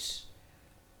comment.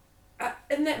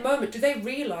 In that moment, do they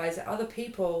realise that other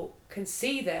people can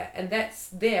see that, and that's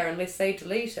there unless they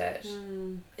delete it?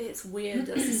 It's weird.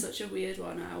 That's such a weird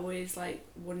one. I always like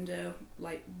wonder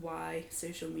like why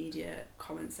social media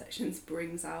comment sections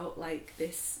brings out like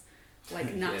this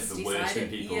like nasty the worst side. in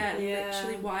people. Yeah, Yeah.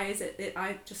 literally. Why is it?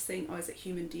 I just think, is it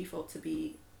human default to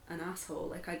be an asshole?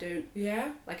 Like I don't.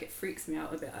 Yeah. Like it freaks me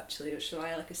out a bit actually. Which is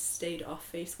why I stayed off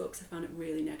Facebook because I found it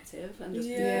really negative and just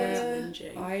Yeah.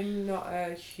 whinging. I'm not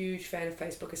a huge fan of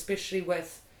Facebook, especially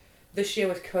with this year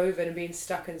with COVID and being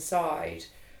stuck inside.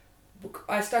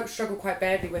 I struggled quite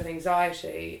badly with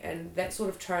anxiety, and that sort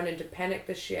of turned into panic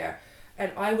this year.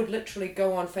 And I would literally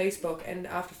go on Facebook, and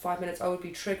after 5 minutes I would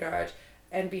be triggered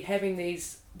and be having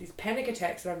these panic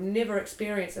attacks that I've never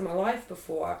experienced in my life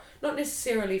before. Not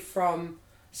necessarily from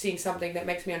seeing something that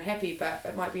makes me unhappy, but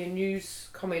it might be a news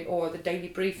comment or the daily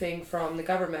briefing from the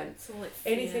government. It's all, like,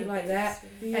 Anything like that.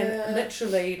 fear-based. And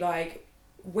literally like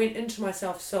went into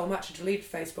myself so much. I deleted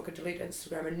Facebook, I deleted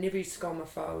Instagram, I never used to go on my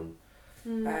phone.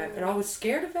 And I was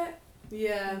scared of it.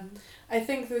 Yeah, I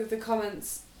think the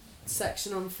comments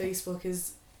section on Facebook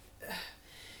is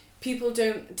people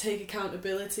don't take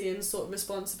accountability and sort of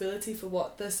responsibility for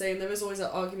what they're saying. There is always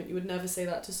that argument you would never say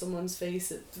that to someone's face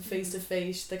to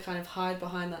face. They kind of hide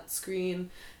behind that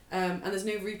screen, and there's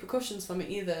no repercussions from it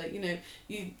either.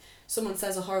 Someone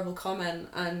says a horrible comment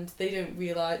and they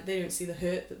don't see the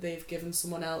hurt that they've given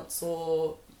someone else,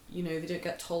 or they don't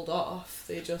get told off.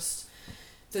 They just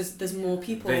there's more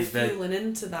people fueling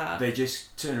into that. They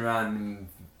just turn around and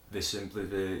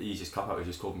the easiest cop out is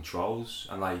just call them trolls,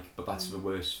 and but that's the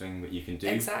worst thing that you can do.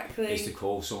 Exactly. Is to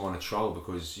call someone a troll,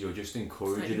 because you're just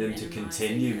encouraging them to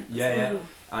continue. Yeah.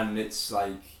 And it's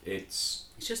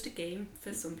just a game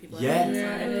for some people. Yeah.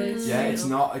 It's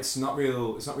not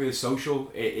really social.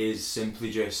 It is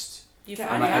simply just.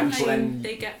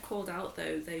 They get called out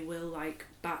though, they will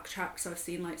backtrack. So I've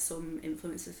seen some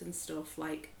influencers and stuff,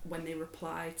 when they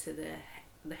reply to the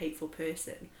hateful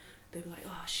person, they're like,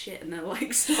 oh shit, and they'll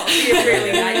start being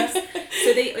really nice.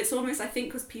 So it's almost, I think,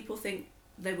 because people think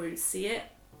they won't see it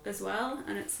as well,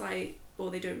 and it's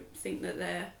or they don't think that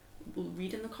they're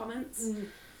reading the comments.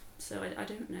 So I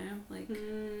don't know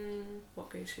what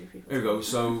goes through people. There we go.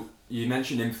 So you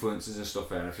mentioned influencers and stuff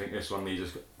there, and I think this one leads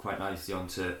us quite nicely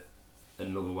onto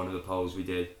another one of the polls we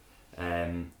did,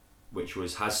 which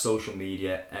was, has social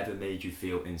media ever made you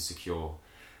feel insecure?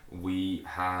 We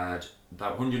had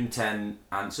about 110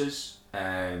 answers,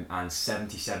 and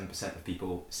 77% of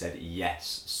people said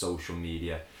yes, social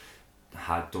media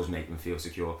does make them feel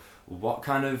secure. What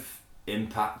kind of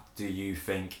impact do you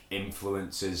think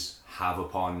influencers have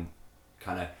upon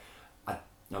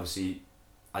obviously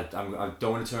I don't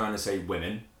want to turn around and say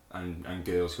women and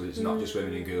girls, because it's not just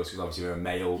women and girls, because obviously there are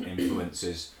male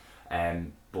influencers,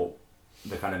 but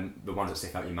the ones that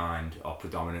stick out in your mind are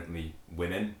predominantly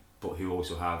women, but who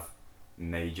also have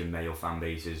major male fan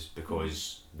bases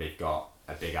because they've got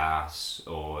a big ass,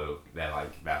 or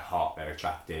they're hot, they're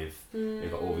attractive,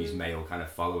 they've got all these male kind of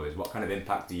followers. What kind of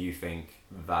impact do you think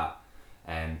that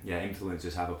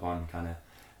influencers have upon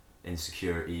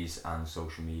insecurities and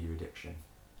social media addiction?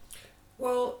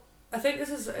 Well, I think this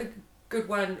is a good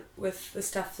one with the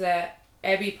stuff that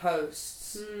Abby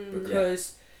posts,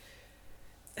 because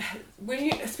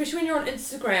especially when you're on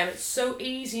Instagram, it's so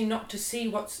easy not to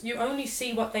see you only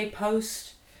see what they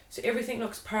post, so everything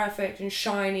looks perfect and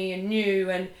shiny and new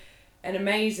and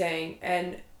amazing,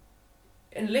 and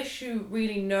unless you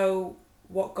really know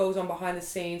what goes on behind the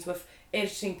scenes with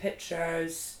editing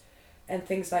pictures and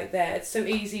things like that, it's so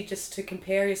easy just to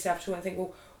compare yourself to and think,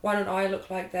 well, why don't I look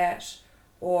like that,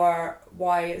 or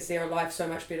why is their life so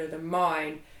much better than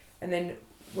mine? And then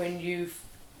when you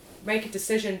make a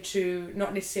decision to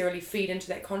not necessarily feed into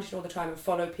that content all the time and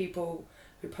follow people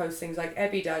who post things like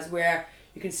Abby does, where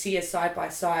you can see a side by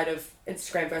side of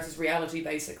Instagram versus reality,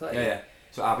 basically. Yeah.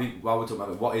 So Abby, while we're talking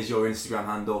about it, what is your Instagram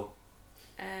handle?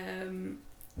 I don't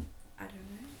know.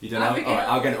 You don't know? Alright,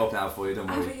 I'll get it up now for you, don't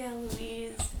worry. Abigail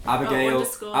Louise.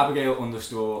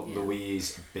 Abigail_,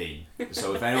 Louise B.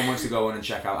 So if anyone wants to go on and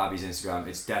check out Abby's Instagram,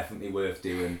 it's definitely worth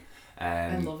doing.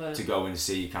 I love it. To go and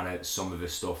see some of the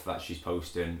stuff that she's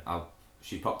posting.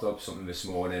 She popped up something this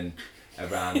morning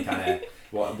around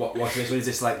what's this? What is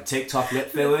this, TikTok lip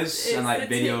fillers and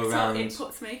video TikTok, around? It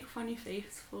puts makeup on your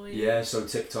face for you. Yeah, so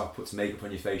TikTok puts makeup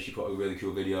on your face. She put a really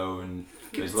cool video, and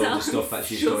there's loads of stuff that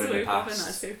she's done in the past.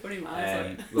 That's so funny,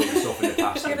 loads of stuff in the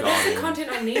past. Yeah, but that's the content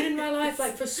I need in my life.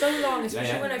 For so long,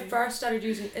 especially when I first started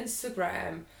using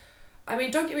Instagram. I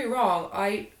mean, don't get me wrong.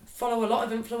 I follow a lot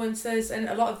of influencers, and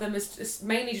a lot of them is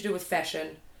mainly to do with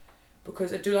fashion,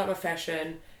 because I do like my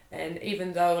fashion, and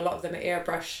even though a lot of them are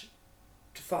airbrush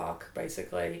to fuck,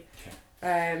 basically,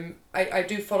 I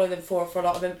do follow them for a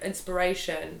lot of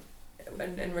inspiration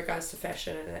in regards to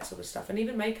fashion and that sort of stuff, and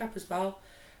even makeup as well.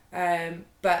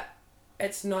 But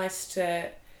it's nice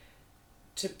to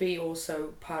be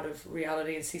also part of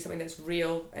reality and see something that's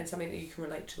real and something that you can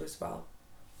relate to as well.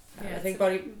 I think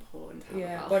body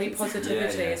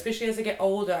positivity, especially as I get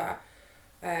older.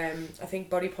 I think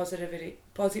body positivity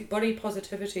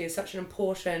is such an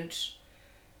important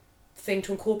thing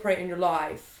to incorporate in your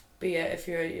life. Be it if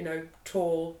you're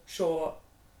tall, short,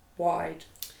 wide,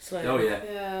 slim. Oh yeah.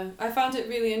 Yeah, I found it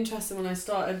really interesting when I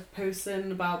started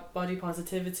posting about body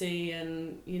positivity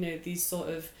and these sort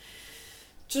of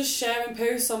just sharing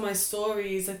posts on my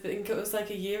stories. I think it was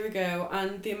a year ago,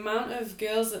 and the amount of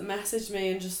girls that messaged me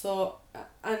and just thought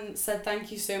and said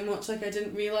thank you so much, I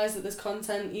didn't realise that this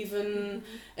content even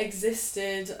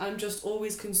existed. I'm just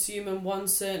always consuming one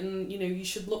certain, you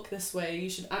should look this way, you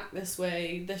should act this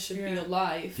way, this should be your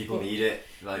life. People need it.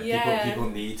 People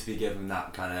need to be given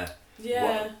that kind of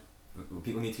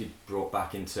people need to be brought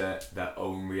back into their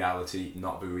own reality,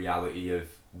 not the reality of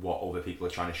what other people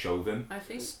are trying to show them. I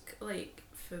think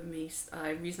for me,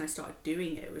 reason I started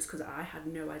doing it was because I had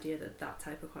no idea that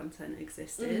type of content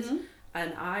existed,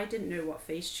 and I didn't know what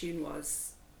Facetune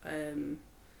was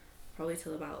probably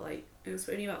till about it was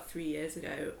only about 3 years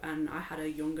ago, and I had a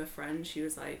younger friend. She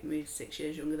was like maybe 6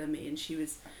 years younger than me, and she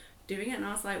was doing it, and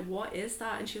I was like, what is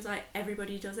that? And she was like,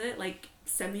 everybody does it, like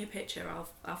send me a picture,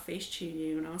 I'll Facetune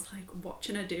you. And I was like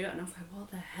watching her do it, and I was like, what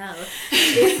the hell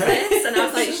is this? And I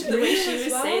was like, the way she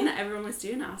was saying that everyone was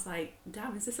doing it, I was like,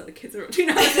 damn, is this what the kids are up to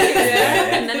nowadays?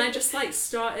 And then I just like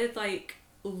started like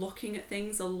looking at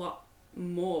things a lot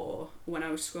more when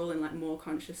I was scrolling, like more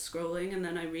conscious scrolling, and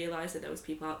then I realised that there was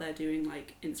people out there doing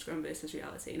like Instagram versus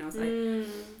reality, and I was like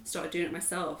started doing it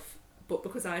myself. But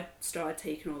because I started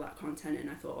taking all that content in,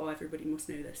 I thought, oh, everybody must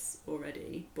know this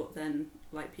already. But then,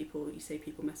 like, people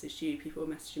messaged you, people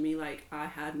were messaging me, like, I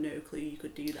had no clue you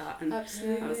could do that. And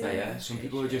absolutely. I was like, yeah, some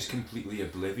people are just completely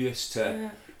oblivious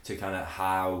to kind of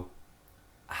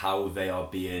how they are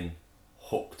being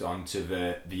hooked onto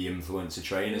the influencer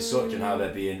train as such, and how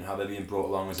they're being brought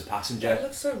along as a passenger. It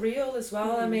looks so real as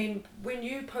well. I mean, when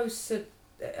you posted,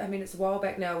 I mean, it's a while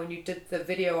back now when you did the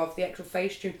video of the actual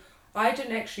Facetune, I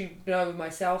didn't actually know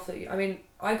myself that I mean,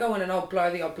 I go in and I'll blow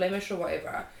the odd blemish or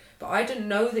whatever, but I didn't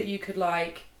know that you could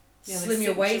like slim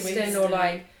your waist in, or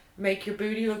like make your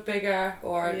booty look bigger,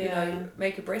 or you know,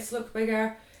 make your breasts look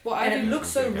bigger. And it looks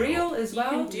so real as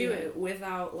well. You can do it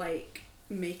without like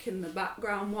making the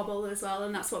background wobble as well,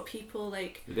 and that's what people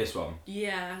like. This one?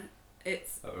 Yeah,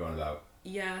 it's that we're on about.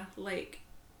 Yeah, like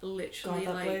literally,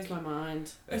 God, that like blows my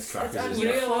mind. It's unreal,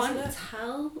 you can't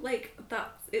tell, like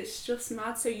that. It's just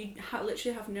mad. So you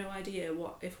literally have no idea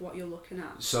what you're looking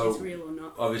at is real or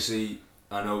not. Obviously,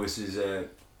 I know this is a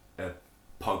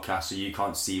podcast, so you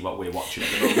can't see what we're watching at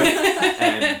the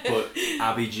moment. But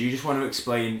Abby, do you just want to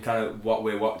explain kind of what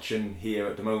we're watching here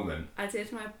at the moment? I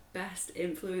did my best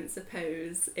influencer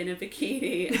pose in a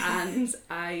bikini, and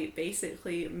I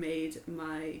basically made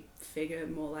my figure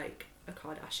more like a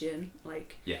Kardashian,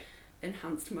 like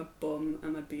enhanced my bum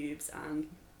and my boobs and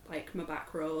like my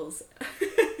back rolls,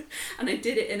 and I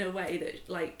did it in a way that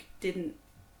like didn't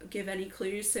give any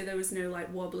clues, so there was no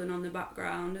like wobbling on the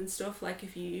background and stuff. Like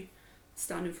if you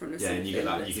stand in front of something, and you get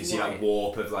that, you can see that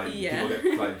warp of like people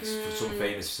get like some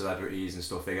famous celebrities and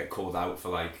stuff, they get called out for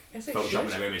like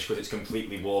photoshopping their image because it's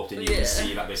completely warped, and you can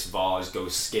see that this vase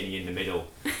goes skinny in the middle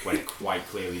when it quite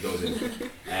clearly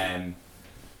doesn't.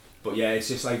 But yeah, it's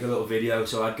just like a little video,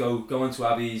 so I'd go onto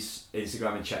Abby's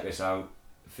Instagram and check this out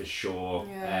for sure.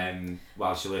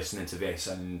 Whilst you're listening to this,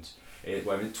 and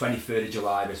when 23rd of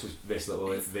July this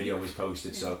little video was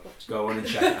posted, so go on and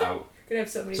check it out. Have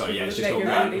so many it's just going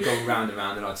round and round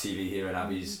on our TV here at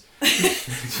Abby's.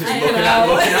 Just looking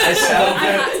at herself. I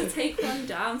had to take one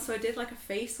down, so I did like a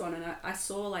face one, and I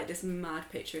saw like this mad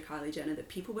picture of Kylie Jenner that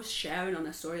people were sharing on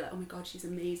their story, like, oh my god, she's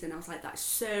amazing. I was like, that's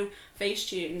so face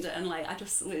tuned, and like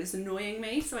it was annoying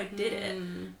me, so I did it,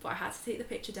 but I had to take the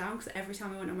picture down because every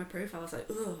time I went on my profile I was like,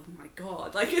 oh my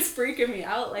god, like it's freaking me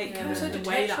out, like the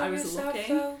way that I was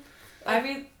looking.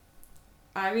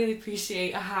 I really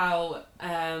appreciate how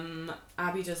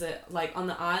Abby does it like on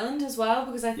the island as well,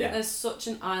 because I think there's such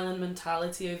an island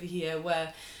mentality over here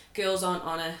where girls aren't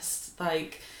honest.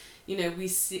 Like, you know,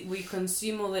 we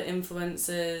consume all the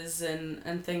influencers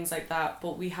and things like that,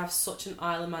 but we have such an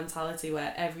island mentality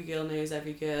where every girl knows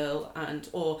every girl,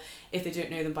 or if they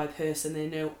don't know them by person, they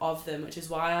know of them, which is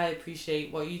why I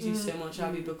appreciate what you do so much,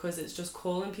 Abby, because it's just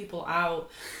calling people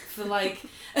out for like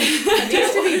it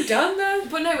needs to be done though.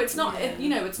 But no, it's not. You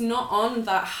know, it's not on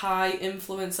that high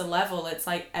influencer level. It's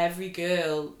like every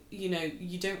girl. You know,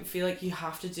 you don't feel like you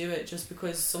have to do it just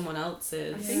because someone else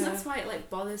is. I think that's why it like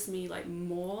bothers me like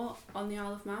more on the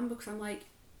Isle of Man, because I'm like,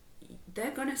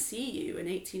 they're gonna see you in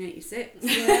 1886.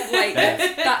 Like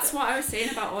that's what I was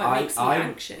saying about it makes me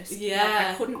anxious. Like,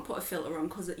 I couldn't put a filter on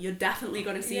because you're definitely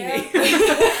gonna see me.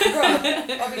 Rob,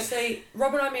 obviously,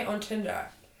 Rob and I met on Tinder.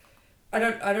 I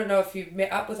don't know if you've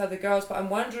met up with other girls, but I'm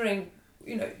wondering,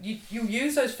 you know, you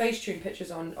use those Facetune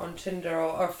pictures on Tinder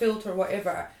or filter or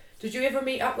whatever. Did you ever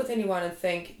meet up with anyone and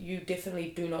think, you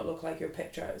definitely do not look like your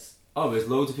pictures? Oh, there's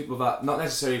loads of people that, not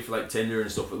necessarily for like Tinder and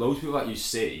stuff, but loads of people that you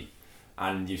see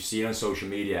and you've seen on social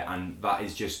media, and that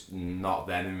is just not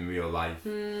them in real life.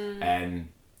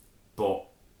 But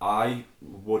I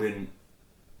wouldn't,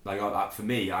 like, for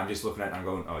me, I'm just looking at it and I'm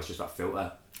going, oh, it's just that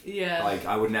filter. Yeah. Like,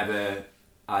 I would never,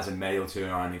 as a male, turn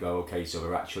around and go, okay, so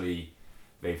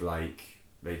they've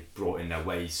brought in their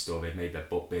waist, or they've made their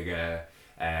butt bigger.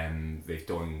 They've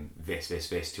done this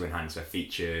to enhance their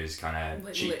features, kind of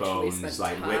like cheekbones,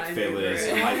 like lip fillers,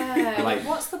 and like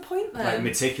what's the point then? Like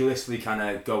meticulously kind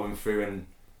of going through and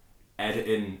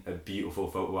editing a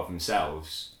beautiful photo of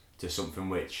themselves to something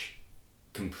which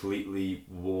completely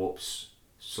warps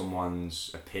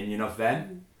someone's opinion of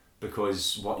them,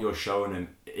 because what you're showing them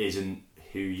isn't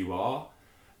who you are.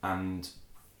 And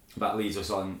that leads us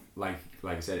on, like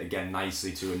I said again,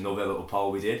 nicely to another little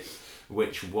poll we did,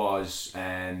 which was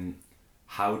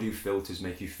how do filters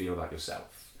make you feel about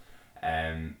yourself?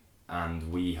 And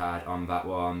we had on that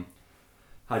one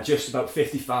had just about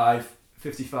 55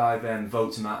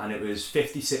 votes on that, and it was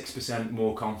 56%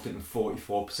 more confident and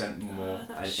 44% more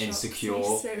insecure.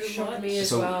 Shocked me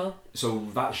as well. So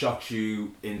that shocks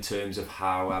you in terms of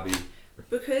how, Abby?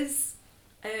 Because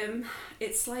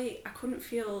it's like I couldn't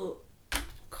feel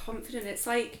confident. It's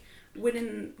like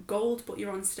winning gold but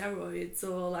you're on steroids,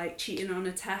 or like cheating on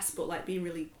a test but like being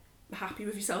really happy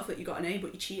with yourself that you got an A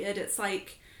but you cheated. It's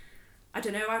like, I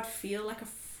don't know, I'd feel like a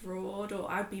fraud, or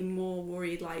I'd be more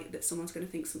worried like that someone's going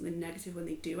to think something negative when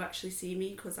they do actually see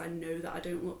me, because I know that I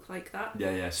don't look like that.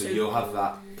 So you'll have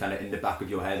that kind of in the back of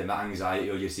your head, and that anxiety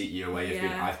will just eat you away. If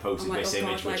I've posted like, this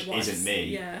image which isn't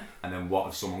me, and then what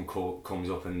if someone comes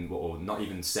up and or not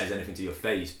even says anything to your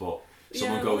face, but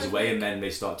someone goes away and then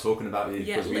they start talking about you,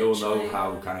 because we all know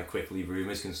how kind of quickly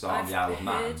rumours can start on the Isle of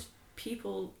Man.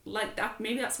 People like that,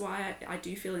 maybe that's why I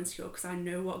do feel insecure, because I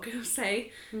know what girls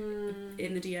say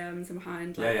in the DMs and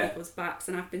behind people's backs,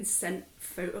 and I've been sent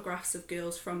photographs of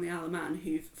girls from the Isle of Man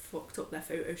who've fucked up their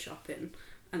photoshopping,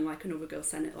 and like another girl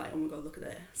sent it like, oh my god, look at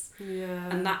this,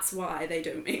 and that's why they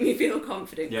don't make me feel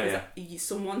confident, because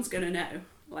someone's gonna know,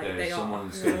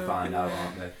 someone's gonna find out,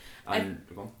 aren't they? And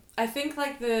I think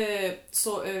like the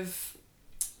sort of,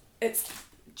 it's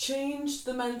changed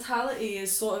the mentality,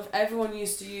 is sort of everyone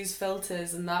used to use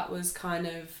filters, and that was kind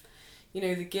of,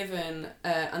 the given,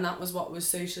 and that was what was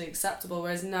socially acceptable,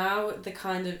 whereas now the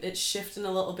kind of, it's shifting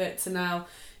a little bit to now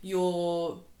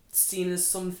you're seen as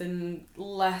something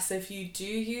less if you do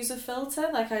use a filter.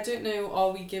 Like, I don't know,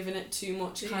 are we giving it too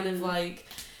much kind of like,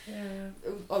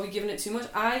 are we giving it too much?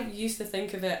 I used to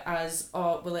think of it as,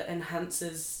 well, it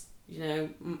enhances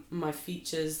my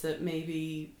features, that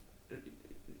maybe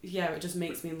it just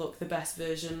makes me look the best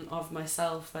version of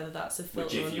myself, whether that's a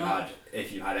filter or not.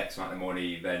 If you had X amount of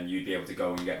money, then you'd be able to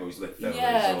go and get those lip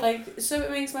fillers. So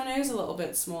it makes my nose a little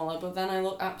bit smaller, but then I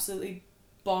look absolutely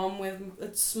bomb with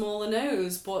a smaller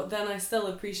nose, but then I still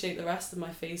appreciate the rest of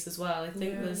my face as well. I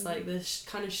think there's like this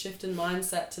kind of shift in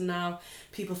mindset to now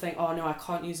people think, oh no, I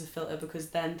can't use a filter because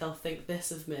then they'll think this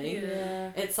of me.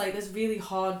 It's like this really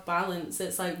hard balance.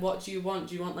 It's like, what do you want?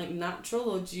 Do you want like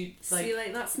natural, or do you like... See,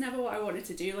 like that's never what I wanted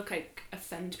to do, like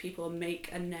offend people and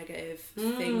make a negative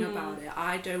thing about it.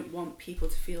 I don't want people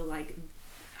to feel like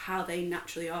how they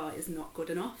naturally are is not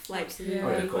good enough, like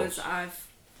because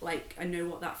I know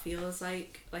what that feels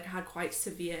like. Like, I had quite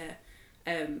severe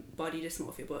body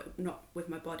dysmorphia, but not with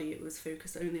my body. It was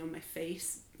focused only on my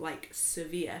face, like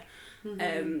severe.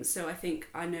 So I think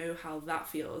I know how that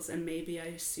feels, and maybe I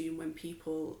assume when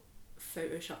people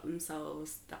Photoshop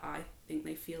themselves that I think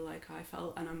they feel like I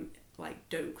felt, and I'm like,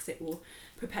 don't, because it will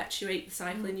perpetuate the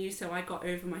cycle in you. So I got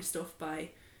over my stuff by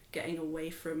getting away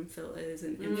from filters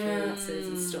and influencers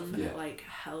and stuff, and it like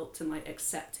helped, and like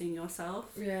accepting yourself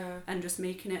and just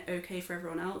making it okay for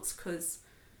everyone else, because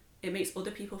it makes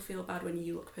other people feel bad when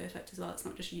you look perfect as well. It's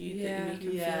not just you that you're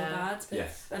making feel bad.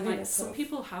 And like some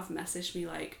people have messaged me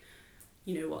like,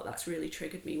 you know what, that's really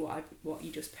triggered me, what you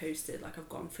just posted. Like, I've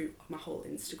gone through my whole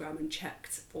Instagram and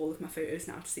checked all of my photos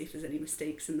now to see if there's any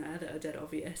mistakes in there that are dead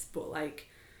obvious, but like,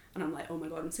 and I'm like, oh my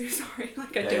god, I'm so sorry.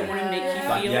 Like, I don't want to make you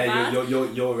feel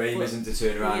bad. Your aim isn't to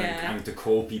turn around and to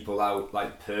call people out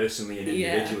like personally and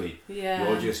individually.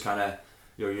 You're just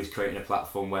creating a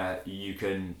platform where you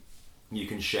can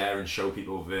share and show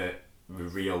people the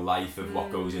real life of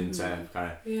what goes into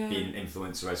kind of being an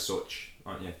influencer as such,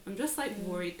 aren't you? I'm just like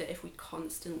worried that if we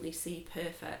constantly see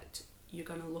perfect, you're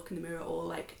gonna look in the mirror or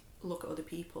like look at other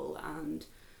people and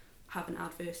have an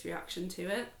adverse reaction to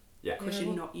it. Because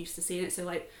you're not used to seeing it. So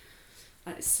like,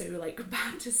 and it's so like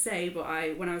bad to say, but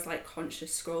when I was like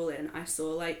conscious scrolling, I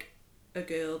saw like a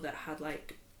girl that had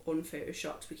like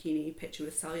unphotoshopped bikini picture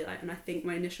with cellulite, and I think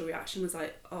my initial reaction was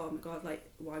like, oh my god, like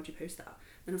why would you post that?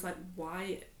 And I was like,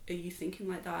 why are you thinking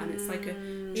like that? And it's like a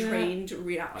trained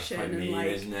reaction and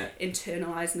like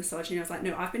internalized misogyny. I was like,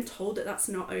 no, I've been told that that's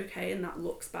not okay and that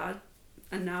looks bad,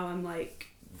 and now I'm like,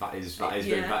 that is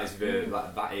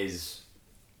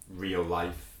real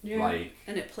life. Like,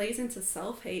 and it plays into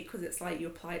self-hate, because it's like you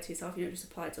apply it to yourself, you don't just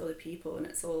apply it to other people, and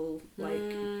it's all like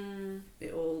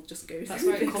it all just goes. That's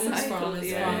where it comes from,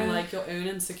 is from like your own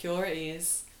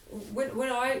insecurities.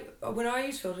 When I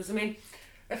use filters, I mean,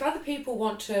 if other people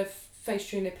want to face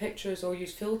tune their pictures or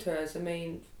use filters, I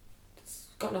mean, it's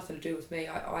got nothing to do with me.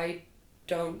 I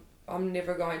don't I'm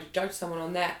never going to judge someone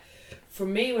on that. For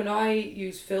me, when I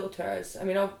use filters, I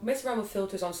mean, I'll mess around with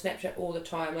filters on Snapchat all the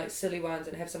time, like silly ones,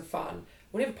 and have some fun.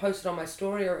 I'll never post it on my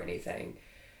story or anything.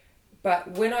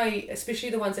 But when especially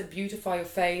the ones that beautify your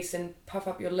face and puff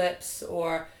up your lips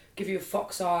or give you a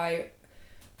fox eye,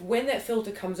 when that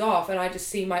filter comes off and I just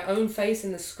see my own face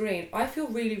in the screen, I feel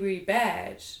really, really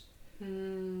bad.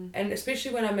 And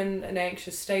especially when I'm in an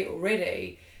anxious state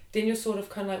already, then you're sort of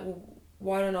kind of like, well,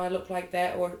 why don't I look like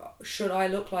that? Or should I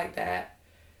look like that?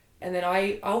 And then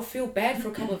I'll feel bad for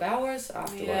a couple of hours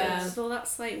afterwards. Yeah, so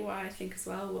that's like what I think as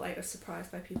well. Like, I was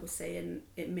surprised by people saying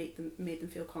it made them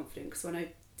feel confident, because when I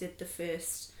did the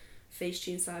first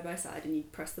Facetune side by side and you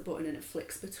press the button and it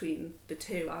flicks between the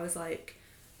two, I was like,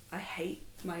 I hate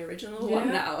my original one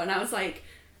now. And I was like,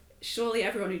 surely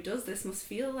everyone who does this must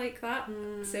feel like that.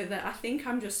 So that I think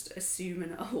I'm just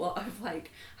assuming a lot of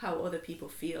like how other people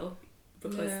feel,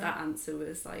 because that answer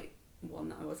was like one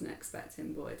that I wasn't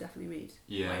expecting, but it definitely made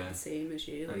like the same as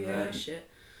you. Like, shit.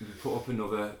 We put up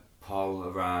another poll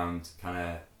around kind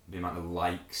of the amount of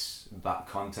likes that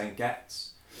content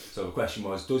gets. So the question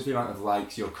was, does the amount of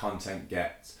likes your content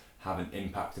gets have an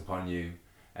impact upon you?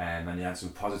 And the answer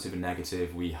was positive and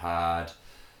negative. We had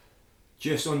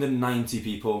just under 90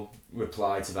 people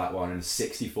replied to that one, and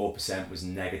 64% was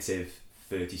negative,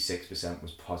 36%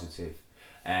 was positive.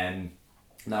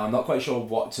 Now, I'm not quite sure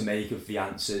what to make of the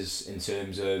answers in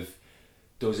terms of,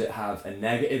 does it have a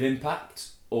negative impact,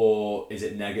 or is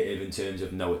it negative in terms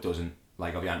of no, it doesn't?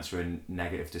 Like, I'll be answering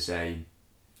negative to say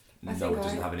no, it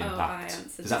doesn't have an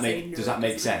impact. Does that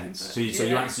make sense? So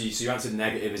you answered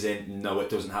negative as in no, it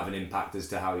doesn't have an impact as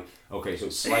to how. Okay, so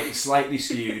it's slightly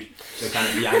skewed. So kind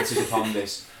of the answers upon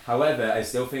this. However, I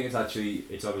still think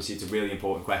it's obviously a really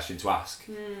important question to ask,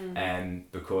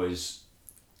 because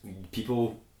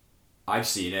I've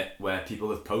seen it where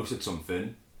people have posted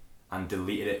something and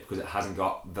deleted it because it hasn't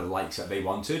got the likes that they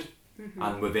wanted.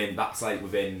 And within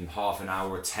half an hour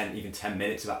or 10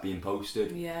 minutes of that being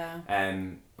posted.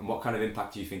 And what kind of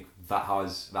impact do you think that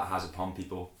has upon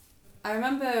people? I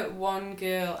remember one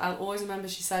girl, I'll always remember,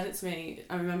 she said it to me.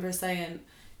 I remember her saying,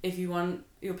 if you want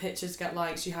your pictures to get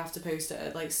likes, you have to post it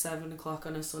at like 7 o'clock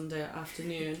on a Sunday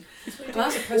afternoon.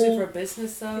 That's a present for a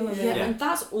business though. And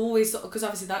that's always, because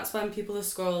obviously that's when people are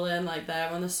scrolling like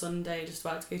there on a Sunday just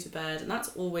about to go to bed, and that's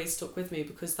always stuck with me,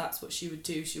 because that's what she would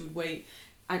do. She would wait,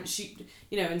 and she,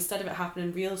 instead of it happening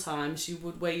in real time, she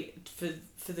would wait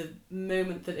for the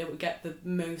moment that it would get the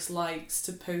most likes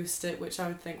to post it, which I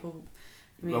would think,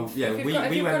 if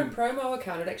you've got a promo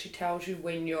account, it actually tells you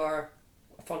when your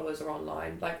followers are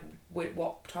online, like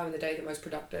what time of the day they're most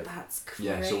productive. That's crazy.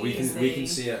 Yeah, so we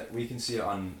can see it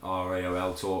on our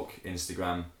ARL Talk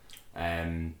Instagram,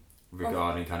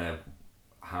 regarding kind of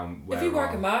if you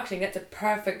work in marketing, that's a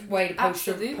perfect way to post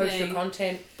your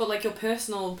content. But like your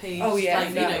personal page,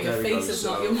 your face is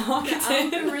not your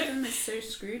marketing. The algorithm is so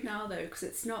screwed now though, because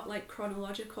it's not like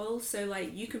chronological. So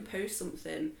like you can post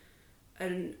something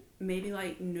and maybe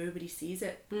like nobody sees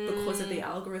it because of the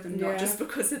algorithm, not just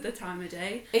because of the time of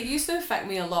day. It used to affect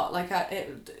me a lot. Like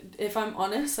if I'm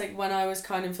honest, like when I was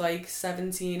kind of like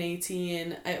 17,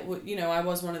 18, it would, I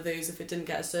was one of those, if it didn't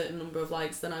get a certain number of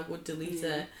likes, then I would delete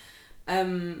it.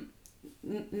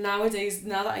 Nowadays,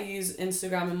 now that I use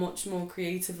Instagram much more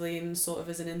creatively and sort of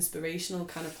as an inspirational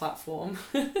kind of platform,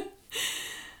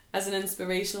 I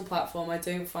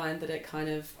don't find that it kind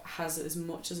of has as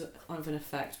much of an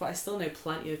effect, but I still know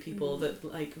plenty of people that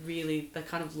like really their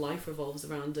kind of life revolves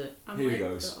around it. Here we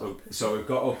go. So we've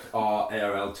got up our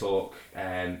ARL Talk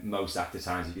most active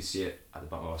times. You can see it at the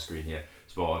bottom of our screen here.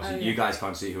 So you guys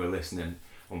can't see who are listening,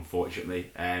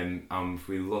 unfortunately. If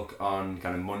we look on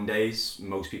kind of Mondays,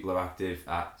 most people are active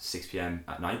at 6 p.m.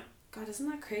 at night. God, isn't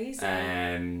that crazy?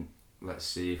 Let's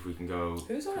see if we can go.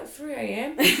 Who's on at 3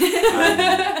 a.m?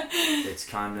 It's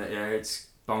kind of it's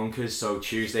bonkers. So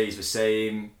Tuesday's the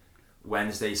same,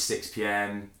 Wednesday 6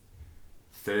 p.m,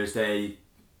 Thursday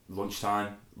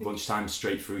lunchtime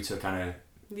straight through to kind of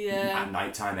at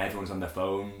night time. Everyone's on their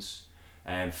phones.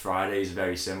 Fridays are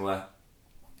very similar.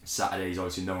 Saturdays,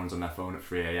 obviously no one's on their phone at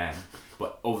 3 a.m.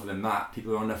 But other than that,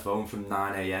 people are on their phone from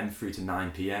 9 a.m. through to 9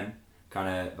 p.m.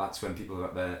 Kind of that's when people are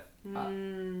at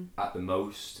the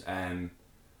most. And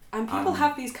people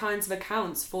have these kinds of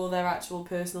accounts for their actual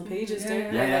personal pages,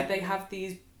 don't they? Like they have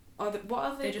these. What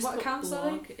are they? They just what put accounts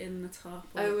are they? in the top.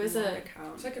 Is it?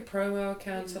 Account. It's like a promo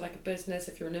account, so like a business.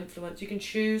 If you're an influencer, you can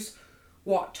choose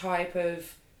what type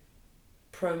of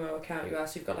promo account you are.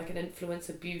 So you've got like an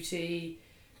influencer beauty,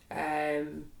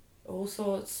 all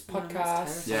sorts,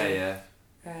 podcasts,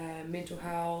 mental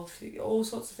health, all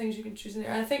sorts of things you can choose in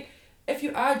there. And I think if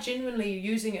you are genuinely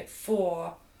using it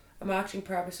for a marketing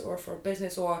purpose or for a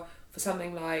business or for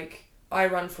something like I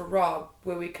Run for Rob,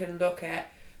 where we can look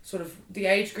at sort of the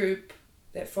age group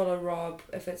that follow Rob,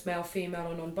 if it's male,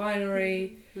 female or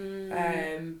non-binary,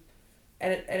 and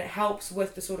it helps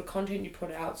with the sort of content you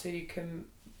put out, so you can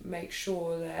make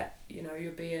sure that, you know,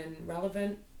 you're being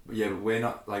relevant. Yeah, but we're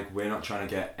not trying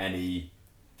to get any.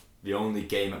 The only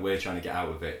game that we're trying to get out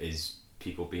of it is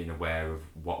people being aware of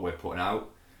what we're putting out.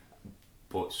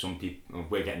 But some people,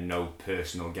 we're getting no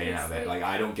personal gain out of it. Like,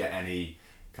 I don't get any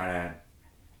kind of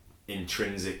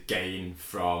intrinsic gain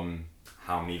from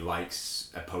how many likes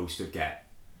a post would get.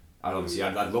 I'd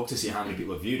look to see how many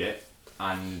people have viewed it,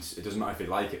 and it doesn't matter if they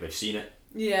like it, they've seen it.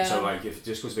 Yeah. So like, if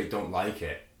just because they don't like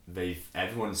it,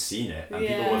 everyone's seen it, and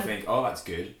people will think, oh, that's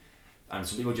good. And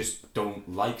some people just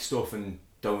don't like stuff and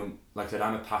don't, like I said,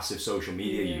 I'm a passive social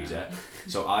media user,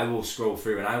 so I will scroll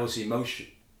through and I will see most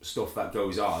stuff that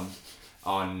goes on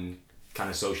kind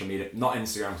of social media, not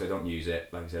Instagram because I don't use it.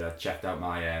 Like I said, I checked out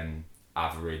my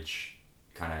average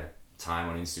kind of time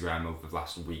on Instagram over the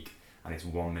last week, and it's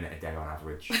 1 minute a day on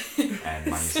average. My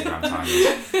Instagram time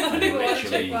is, I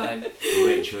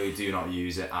literally do not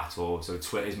use it at all. So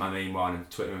Twitter's my main one, and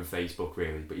Twitter and Facebook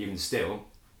really. But even still,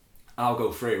 I'll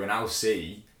go through and I'll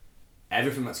see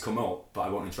everything that's come up, but I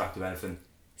won't interact with anything.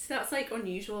 So that's like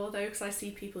unusual though, because I see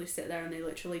people who sit there and they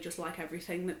literally just like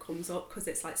everything that comes up because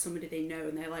it's like somebody they know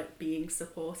and they're like being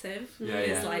supportive.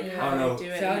 It's like how they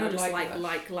do it, so and they're just like,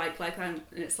 and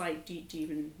it's like, do you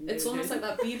even know? It's almost like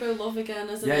that Bebo love again,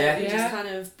 isn't it? Yeah. You're just kind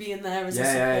of being there as a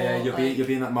support. Yeah. You're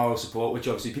being that moral support, which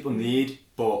obviously people need,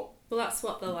 but... Well, that's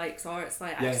what the likes are. It's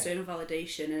like external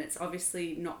validation, and it's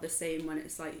obviously not the same when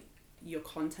it's like your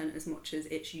content as much as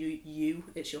it's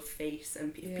it's your face,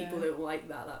 and people don't like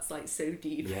that. That's like so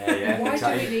deep. Why do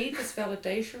we need this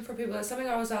validation from people? That's something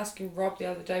I was asking Rob the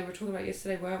other day. We were talking about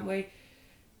yesterday, weren't we?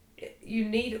 You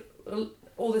need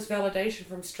all this validation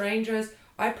from strangers.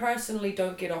 I personally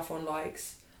don't get off on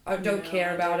likes. I don't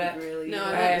care about it. Really,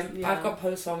 I've got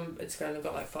posts on Instagram that've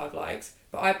got like 5 likes,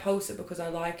 but I post it because I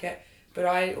like it. But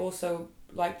I also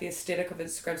like the aesthetic of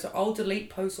Instagram, so I'll delete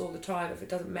posts all the time if it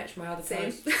doesn't match my other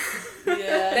posts.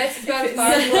 That's about as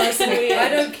far as I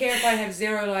don't care if I have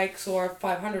 0 likes or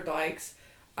 500 likes.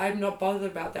 I'm not bothered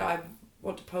about that. I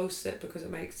want to post it because it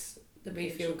makes me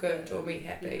feel good or me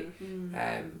happy.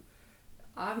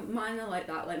 Mine are like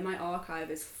that. Like, my archive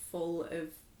is full of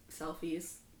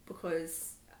selfies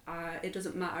because it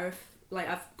doesn't matter if, like,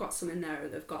 I've got some in there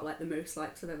that have got like the most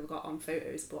likes I've ever got on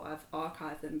photos, but I've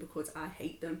archived them because I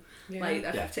hate them. Like,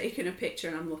 I've taken a picture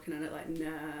and I'm looking at it like,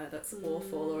 nah, that's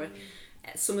awful. Or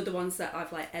some of the ones that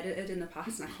I've like edited in the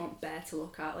past and I can't bear to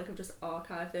look at, like, I've just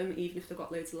archived them even if they've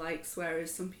got loads of likes,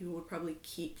 whereas some people would probably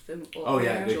keep them up.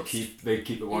 They'd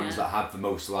keep the ones that have the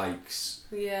most likes,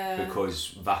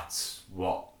 because that's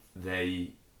what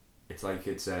it's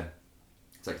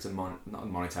not a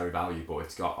monetary value, but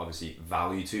it's got obviously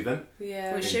value to them.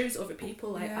 Well, it shows other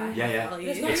people like I have value.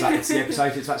 It's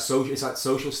that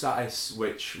social status,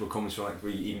 which comes from, like,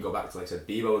 we even go back to, like I said,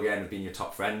 Bebo again, of being your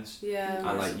top friends.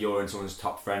 And like, you're in someone's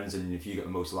top friends, and if you get the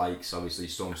most likes, obviously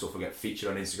some stuff will get featured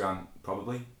on Instagram.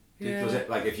 Probably does it?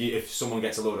 Like, if someone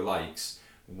gets a load of likes,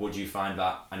 would you find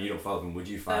that, and you don't follow them, would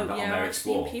you find that on their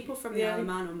Explore? I've seen people from the Isle of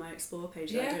Man on my Explore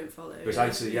page that I don't follow.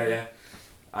 Precisely,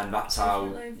 and that's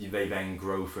how they then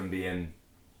grow from being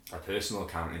a personal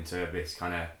account into this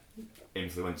kind of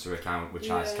influencer account, which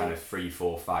has kind of 3,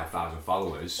 4, 5,000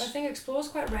 followers. I think Explore's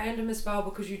quite random as well,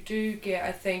 because you do get,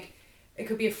 I think, it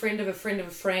could be a friend of a friend of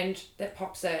a friend that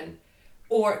pops in,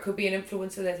 or it could be an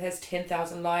influencer that has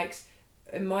 10,000 likes.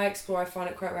 In my Explore, I find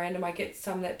it quite random. I get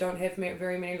some that don't have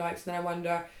very many likes, and then I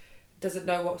wonder, does it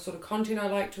know what sort of content I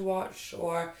like to watch?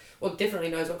 Well, definitely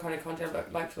knows what kind of content I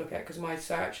like to look at, because my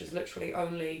search is literally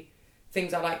only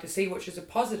things I like to see, which is a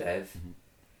positive.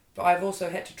 But I've also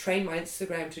had to train my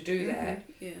Instagram to do that.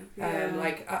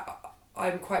 Like,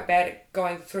 I'm quite bad at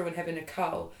going through and having a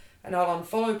cull, and I'll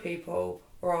unfollow people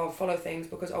or I'll follow things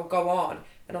because I'll go on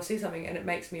and I'll see something and it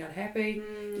makes me unhappy.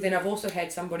 But then I've also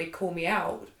had somebody call me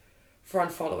out for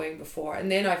unfollowing before,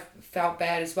 and then I felt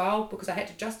bad as well because I had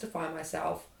to justify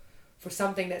myself for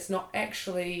something that's not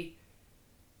actually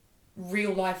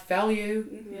real life value.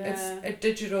 It's a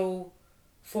digital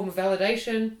form of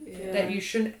validation that you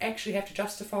shouldn't actually have to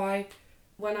justify.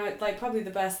 When probably the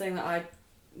best thing that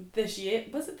this year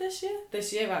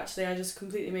actually, I just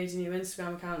completely made a new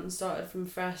Instagram account and started from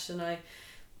fresh, and I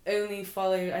only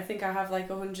follow, I think I have like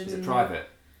 100. Is it private?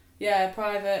 Yeah,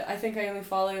 private. I think I only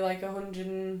follow like 100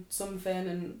 and something,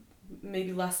 and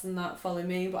maybe less than that follow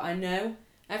me, but I know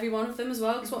every one of them as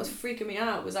well, because what was freaking me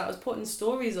out was that I was putting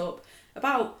stories up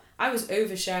about I was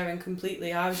oversharing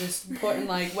completely. I was just putting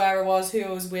like where I was, who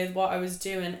I was with, what I was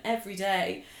doing every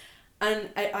day. And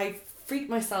I freaked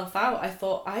myself out. I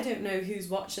thought, I don't know who's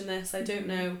watching this. I don't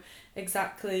know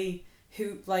exactly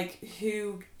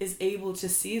who is able to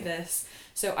see this.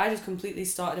 So I just completely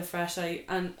started afresh.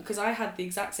 Because I had the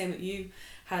exact same that you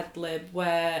had, Lib,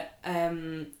 where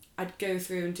I'd go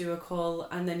through and do a call,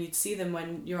 and then you'd see them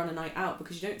when you're on a night out,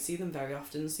 because you don't see them very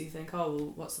often, so you think, oh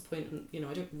well, what's the point? And,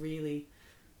 I don't really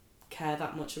care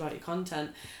that much about your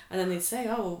content. And then they'd say,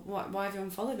 oh, why have you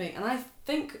unfollowed me? And I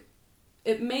think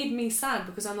it made me sad,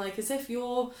 because I'm like, as if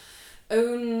your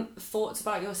own thoughts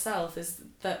about yourself is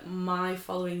that my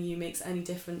following you makes any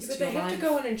difference to your life. But they have to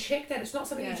go in and check that. It's not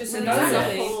something you just know.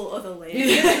 That's a whole other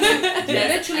layer. They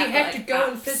literally have to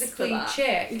go and physically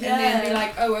check and then be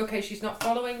like, oh, okay, she's not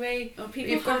following me. Oh,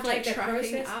 people have like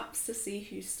tracking apps to see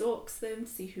who stalks them,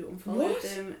 see who unfollowed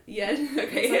them. Yeah,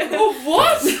 okay. Oh,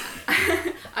 what?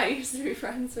 I used to be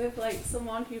friends with like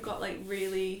someone who got like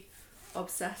really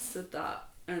obsessed with that,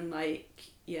 and like,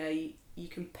 yeah, you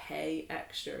can pay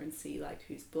extra and see like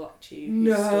who's blocked you,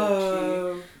 who's stalked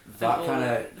you. That kind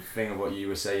of thing of what you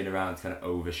were saying around kind of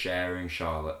oversharing,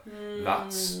 Charlotte,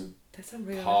 that's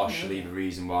partially the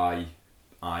reason why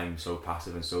I'm so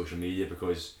passive on social media,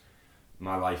 because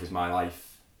my life is my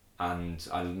life, and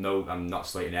I know I'm not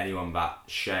slating anyone that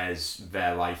shares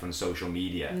their life on social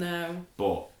media. No.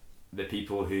 But the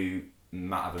people who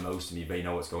matter the most to me, they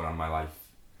know what's going on in my life,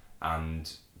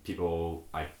 and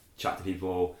I chat to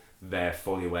people, they're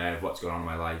fully aware of what's going on in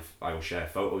my life. I will share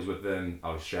photos with them,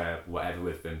 I'll share whatever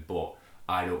with them, but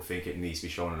I don't think it needs to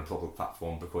be shown on a public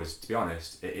platform, because, to be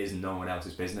honest, it is no one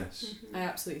else's business. I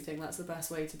absolutely think that's the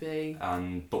best way to be.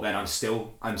 But then I'm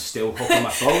still hooked on my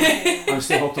phone. I'm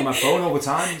still hooked on my phone all the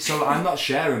time, so I'm not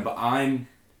sharing, but I'm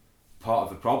part of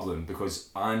the problem, because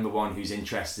I'm the one who's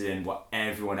interested in what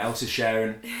everyone else is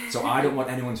sharing. So I don't want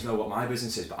anyone to know what my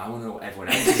business is, but I want to know what everyone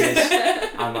else's is.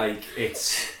 And like,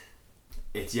 it's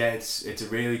a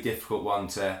really difficult one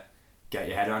to get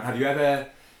your head around. Have you ever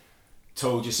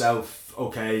told yourself,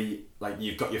 okay, like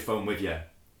you've got your phone with you,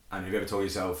 and have you ever told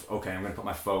yourself, okay, I'm going to put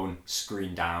my phone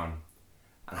screen down?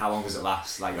 And how long does it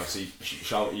last? Like, obviously,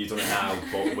 Charlotte, you've done it now,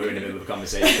 but we're in the middle of a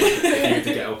conversation. If you were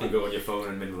to get up and go on your phone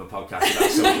in the middle of a podcast about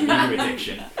social media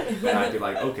addiction, then I'd be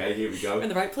like, okay, here we go. We're in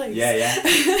the right place. Yeah,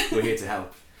 we're here to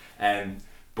help.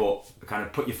 But kind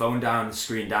of put your phone down,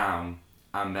 screen down,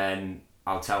 and then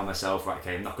I'll tell myself, right,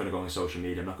 okay, I'm not going to go on social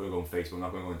media, I'm not going to go on Facebook, I'm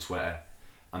not going to go on Twitter.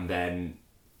 And then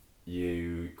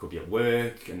you could be at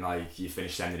work and like you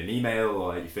finish sending an email,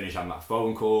 or you finish having that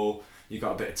phone call, you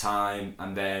got a bit of time,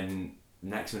 and then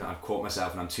next minute I've caught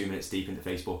myself and I'm 2 minutes deep into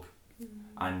Facebook.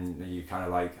 And you kind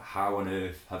of like, how on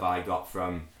earth have I got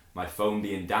from my phone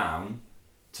being down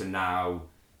to now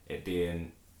it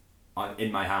being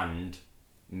in my hand,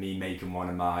 me making one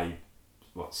of my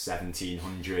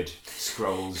 1700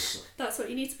 scrolls. That's what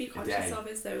you need to be conscious of,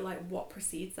 is though, like, what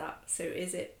precedes that. So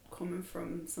is it coming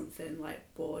from something like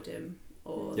boredom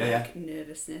or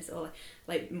nervousness, or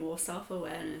like more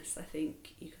self-awareness? I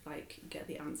think you could like get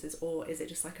the answers. Or is it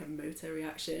just like a motor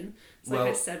reaction? So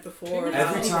like I said before,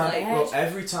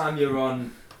 every time you're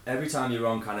on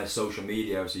kind of social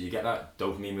media, so you get that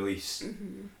dopamine release,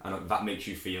 and that makes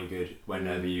you feel good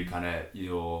whenever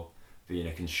you're being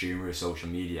a consumer of social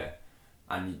media.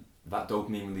 And that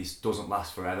dopamine release doesn't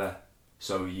last forever.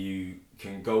 So you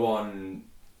can go on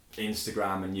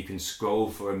Instagram and you can scroll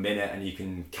for a minute and you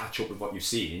can catch up with what you've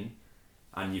seen,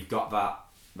 and you've got that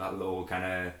little kind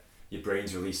of, your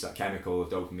brain's released that chemical of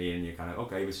dopamine, and you're kind of,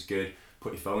 okay, this is good,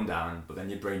 put your phone down, but then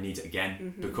your brain needs it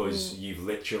again, because you've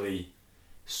literally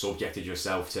subjected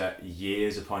yourself to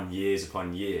years upon years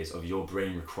upon years of your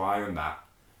brain requiring that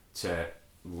to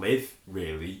live,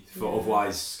 really. For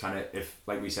otherwise, kind of, if,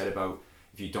 like we said about,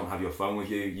 if you don't have your phone with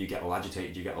you, you get all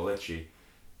agitated, you get all itchy.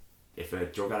 If a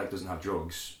drug addict doesn't have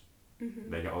drugs,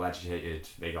 they get all agitated,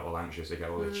 they get all anxious, they get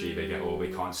all itchy, they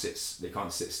can't sit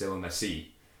still in their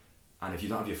seat. And if you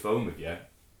don't have your phone with you,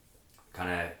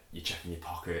 kind of, you're checking your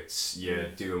pockets, you're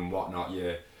doing whatnot,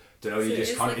 you don't know, so you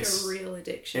just can't. It's like a real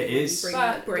addiction. It is.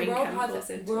 But brain the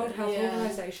World Health Yeah.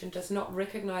 Organization does not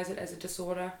recognise it as a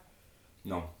disorder.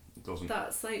 No, it doesn't.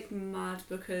 That's like mad,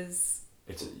 because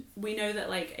we know that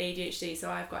like ADHD, so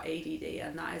I've got ADD,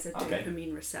 and that is a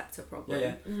dopamine receptor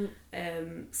problem.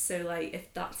 So like,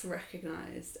 if that's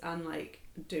recognised and like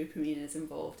dopamine is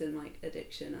involved in like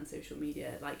addiction and social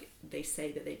media, like they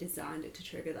say that they designed it to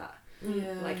trigger that.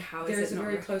 Like, how is it not There's a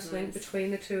very close link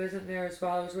between the two, isn't there, as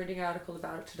well? I was reading an article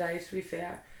about it today, to be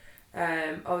fair.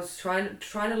 I was trying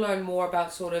to learn more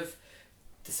about sort of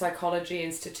the psychology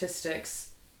and statistics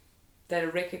that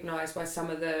are recognised by some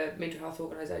of the mental health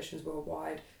organisations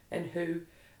worldwide and who,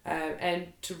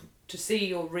 and to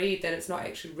see or read that it's not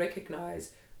actually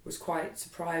recognised was quite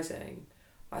surprising.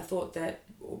 I thought that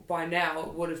by now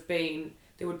it would have been,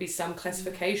 there would be some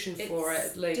classification for it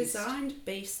at least. It's designed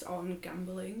based on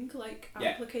gambling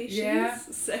applications. Yeah.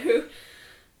 So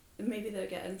maybe they're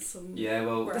getting some. Yeah,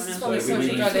 well, this is what what the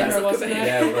social dilemma, wasn't it?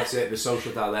 Yeah, well, that's it. The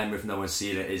Social Dilemma, if no one's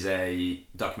seen it, is a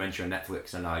documentary on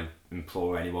Netflix, and I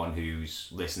implore anyone who's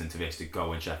listening to this to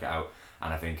go and check it out.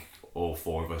 And I think all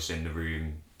four of us in the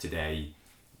room today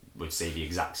would say the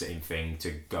exact same thing,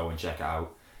 to go and check it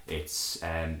out. It's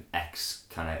ex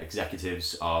kind of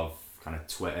executives of kind of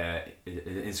Twitter,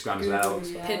 Instagram as well,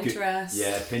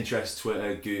 Pinterest. Pinterest,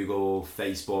 Twitter, Google,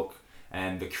 Facebook,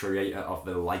 and the creator of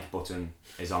the like button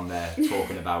is on there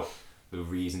talking about the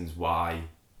reasons why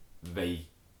they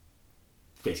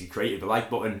basically created the like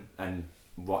button and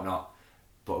whatnot.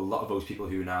 But a lot of those people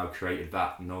who now created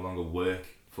that no longer work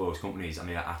for those companies, and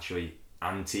they are actually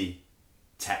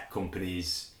anti-tech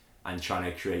companies and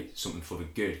trying to create something for the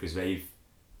good, because they've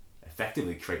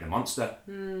effectively created a monster.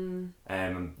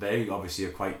 They obviously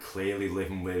are quite clearly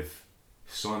living with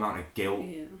some amount of guilt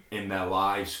in their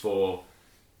lives for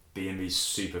being these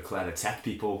super clever tech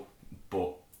people,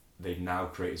 but they've now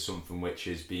created something which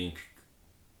is being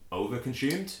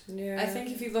over-consumed. I think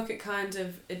if you look at kind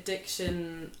of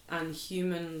addiction and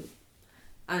human,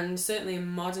 and certainly in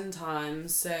modern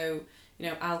times, so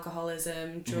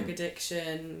alcoholism, drug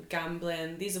addiction,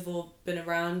 gambling, these have all been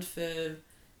around for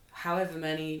however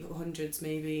many hundreds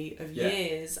maybe of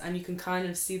years, and you can kind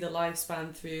of see the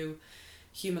lifespan through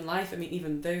human life. I mean,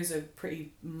 even those are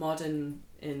pretty modern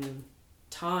in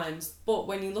times, but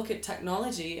when you look at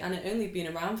technology and it only been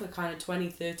around for kind of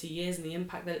 20-30 years and the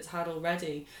impact that it's had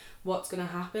already, what's going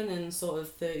to happen in sort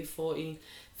of 30, 40,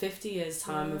 50 years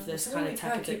time of this kind of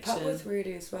tech addiction? Keep up with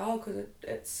really as well, because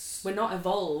it's we're not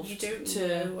evolved. You don't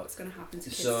know what's going to happen to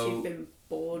kids who've been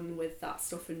born with that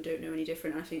stuff and don't know any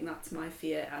different. I think that's my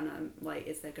fear, and I'm like,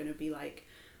 is there going to be like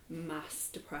mass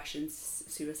depression,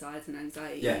 suicides and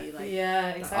anxiety? Exactly.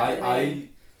 I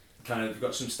kind of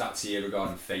got some stats here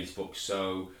regarding Facebook.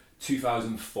 So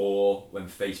 2004, when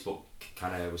Facebook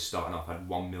kind of was starting off, had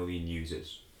 1 million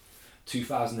users.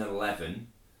 2011,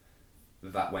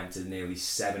 that went to nearly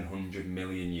 700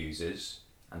 million users,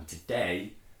 and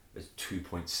today there's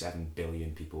 2.7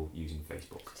 billion people using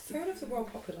Facebook. a third of the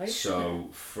world population. So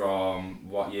from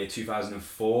what year,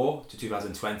 2004 to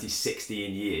 2020,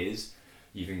 16 years,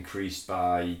 you've increased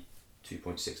by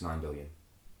 2.69 billion.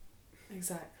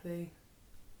 Exactly.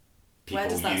 People Where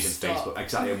does that using stop? Facebook.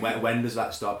 Exactly. And when does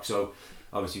that stop? So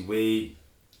obviously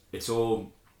it's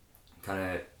all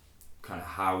kind of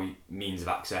how means of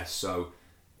access. So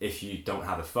if you don't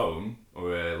have a phone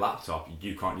or a laptop,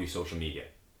 you can't use social media.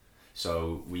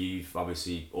 So we've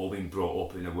obviously all been brought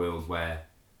up in a world where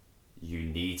you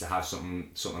need to have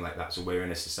something like that. So we're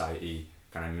in a society,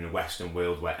 kind of in a Western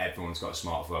world, where everyone's got a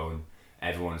smartphone,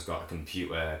 everyone's got a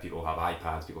computer, people have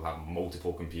iPads, people have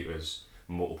multiple computers,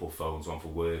 multiple phones, one for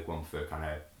work, one for kind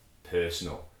of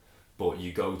personal. But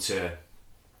you go to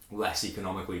less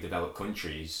economically developed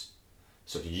countries,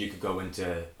 so you can go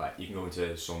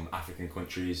into some African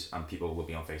countries and people will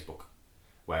be on Facebook,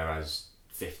 whereas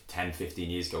 10, 15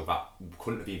 years ago that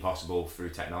couldn't have been possible through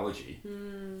technology.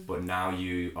 But now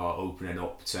you are opening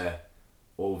up to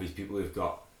all these people who've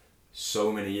got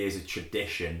so many years of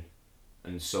tradition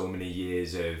and so many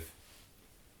years of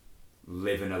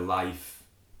living a life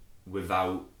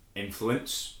without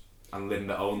influence and living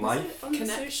their own life. On the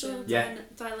social Yeah.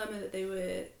 dilemma that they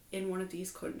were in one of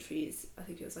these countries, I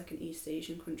think it was like an East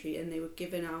Asian country, and they were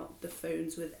giving out the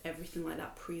phones with everything like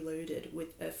that preloaded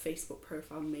with a Facebook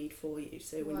profile made for you.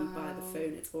 So when you buy the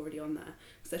phone, it's already on there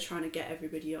because they're trying to get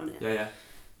everybody on it. Yeah.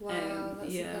 Wow,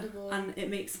 that's incredible. And it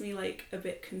makes me like a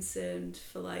bit concerned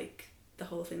for like the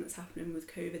whole thing that's happening with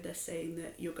COVID. They're saying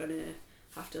that you're gonna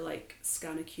have to like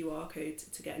scan a QR code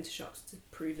to get into shops to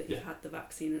prove that you've had the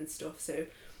vaccine and stuff. So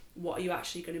what are you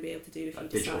actually going to be able to do if you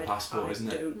decide passport,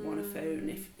 I don't want a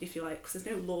phone? If you're like, because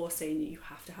there's no law saying that you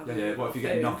have to have a Yeah, what if you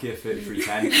get a phone. Nokia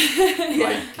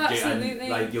 3310? Absolutely.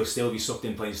 Like you'll still be sucked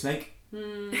in playing Snake.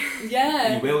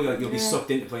 Yeah. You will. You'll be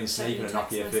sucked into playing Snake in a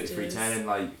Text Nokia 3310 and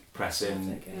like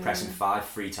pressing 5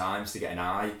 3 times to get an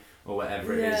eye or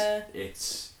whatever it is.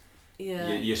 It's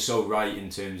you're so right in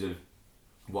terms of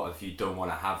what if you don't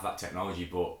want to have that technology,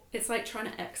 but it's like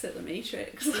trying to exit the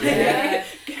Matrix. I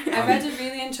read a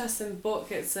really interesting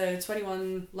book. It's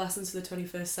 21 Lessons for the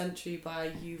 21st Century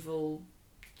by Yuval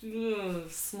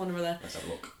someone or other. Let's have a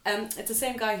look. It's the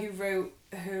same guy who wrote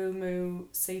Homo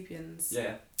Sapiens.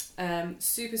 Yeah.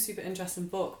 Super interesting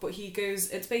book, but he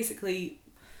goes, it's basically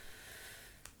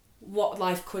what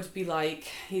life could be like.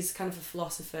 He's kind of a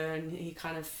philosopher, and he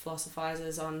kind of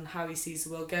philosophizes on how he sees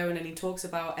the world going, and he talks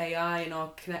about AI and our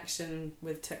connection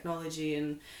with technology,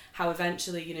 and how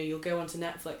eventually, you know, you'll go onto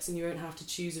Netflix and you won't have to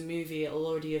choose a movie, it'll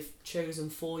already have chosen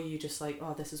for you, just like,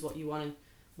 oh, this is what you want to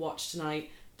watch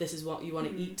tonight, this is what you want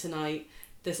to eat tonight,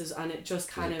 this is, and it just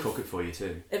kind of cook it for you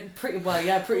too. It pretty well,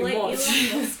 yeah, pretty like much.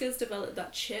 Elon Musk has developed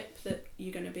that chip that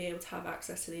you're going to be able to have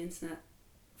access to the internet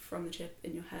from the chip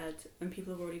in your head, and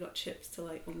people have already got chips to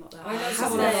like unlock that. I know Have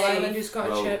someone on they? the island who's got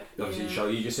a chip. Obviously, Yeah. Shall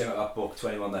you just say about that book,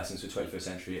 21 Lessons for the 21st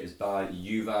Century? It is by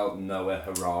Yuval Noah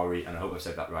Harari, and I hope I've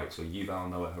said that right. So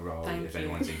Yuval Noah Harari, Thank if you.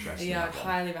 anyone's interested. Yeah, in I'd that one.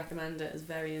 highly recommend it. It's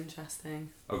very interesting.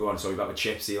 Oh, go on. Sorry about the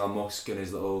chips. Elon Musk and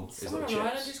his little Someone on the chips.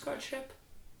 island who's got a chip.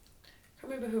 I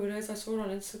can't remember who it is. I saw it on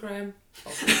Instagram.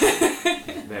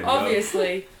 There we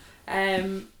Obviously.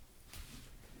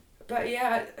 But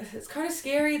yeah, it's kind of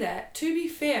scary that, to be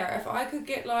fair, if I could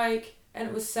get like, and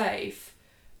it was safe,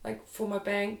 like for my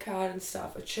bank card and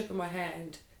stuff, a chip in my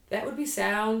hand, that would be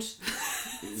sound.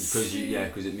 Because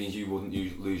it means you wouldn't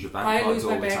lose your bank I cards lose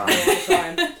all my the bank time. card all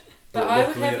the time. But I would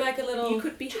luckily have it- like a little... You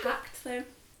could be hacked though,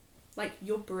 like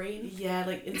your brain. Yeah,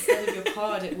 like instead of your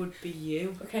card, it would be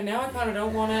you. Okay, now I kind of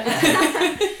don't want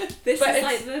it. This But is it's-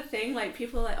 like the thing, like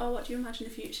people are like, oh, what do you imagine the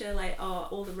future? Like, oh,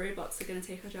 all the robots are going to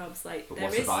take our jobs. Like, But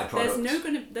what's the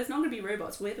byproduct? there's not going to be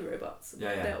robots. We're the robots.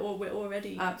 Yeah. We're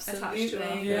already Absolutely. attached to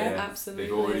our Yeah.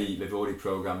 Absolutely. They've already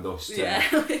programmed us to Yeah.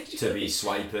 to be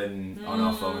swiping on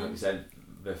our phone, like we said,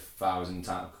 the 1,000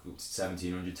 times,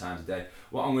 1,700 times a day.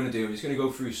 What I'm going to do, I'm just going to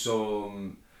go through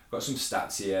got some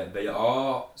stats here. They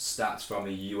are stats from a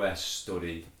US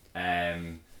study,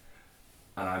 and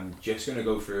I'm just going to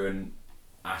go through and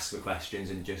ask the questions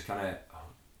and just kind of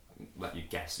let you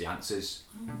guess the answers,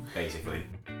 basically.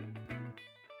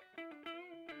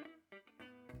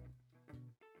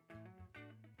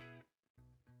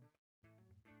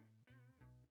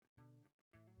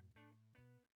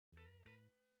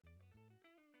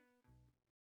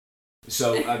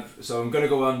 So I'm going to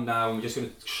go on now. I'm just going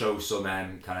to show some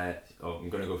I'm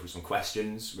going to go through some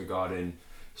questions regarding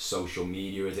social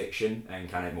media addiction and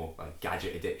kind of more like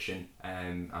gadget addiction,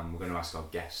 and we're going to ask our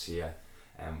guests here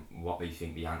what they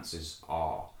think the answers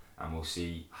are, and we'll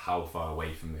see how far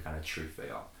away from the kind of truth they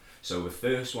are. So the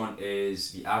first one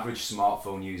is, the average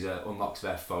smartphone user unlocks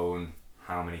their phone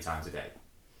how many times a day?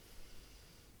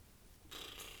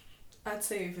 I'd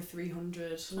say over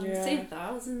 300. I'm Yeah. saying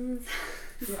thousands.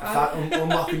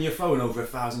 Unlocking your phone over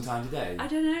 1,000 times a day? I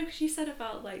don't know, because you said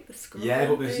about like the scroll. Yeah,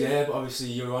 but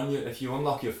obviously if you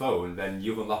unlock your phone, then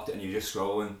you've unlocked it and you're just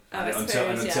scrolling. I until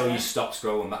suppose, yeah. you stop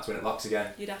scrolling, that's when it locks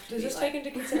again. You'd have to Does be this like, take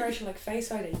into consideration like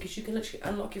Face ID? Because you can literally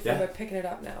unlock your phone Yeah. by picking it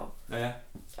up now. Oh yeah?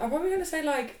 I'm probably going to say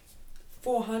like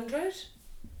 400.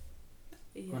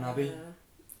 yeah, When Abby?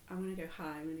 I'm going to go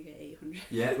high, I'm going to get 800.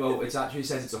 Yeah, well, it actually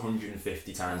says it's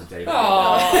 150 times a day.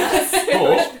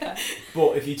 Oh.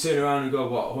 But if you turn around and go,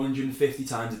 150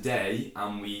 times a day,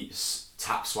 and we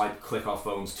tap, swipe, click our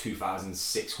phones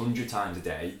 2,600 times a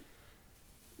day,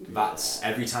 that's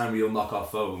every time we unlock our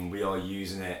phone, we are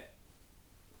using it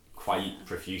quite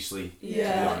profusely, to be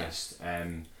Yeah. honest,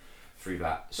 through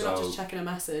that. We're not just checking a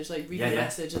message, like reading Yeah, a yeah.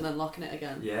 message and then locking it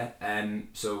again. Yeah,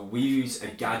 so we use a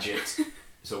gadget.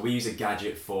 So we use a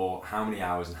gadget for how many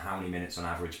hours and how many minutes on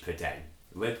average per day?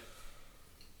 Lib?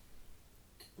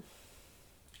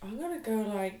 I'm going to go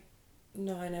like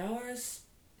 9 hours.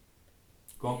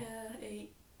 Go on. Yeah,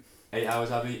 8. 8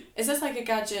 hours, Abby? Is this like a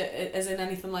gadget, as in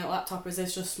anything like laptop, or is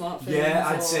this just smartphones? Yeah,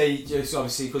 I'd or- say just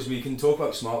obviously because we can talk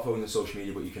about smartphones and social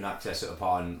media, but you can access it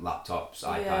upon laptops,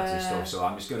 iPads and Yeah. stuff. So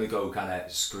I'm just going to go kind of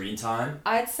screen time.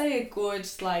 I'd say a good,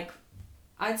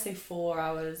 I'd say 4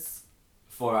 hours.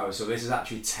 4 hours. So this is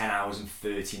actually 10 hours and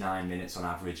 39 minutes on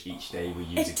average each day we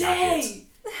use a gadget. day!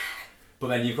 But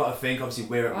then you've got to think, obviously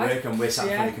we're at work and we're sat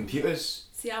in front of computers.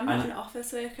 See, I'm not an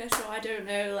office worker, so I don't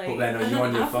know, like... But then are and you on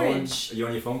on your phone? average- Are you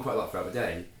on your phone quite a lot throughout the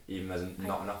day, even as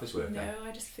not an office worker? No, I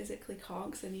just physically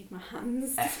can't because I need my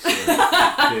hands. Excellent.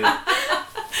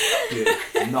 Good.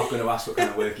 I'm not going to ask what kind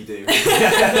of work you do. But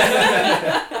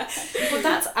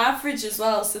that's average as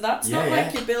well, so that's Yeah, not yeah.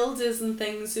 like your builders and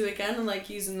things who again are like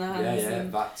using their hands. Yeah,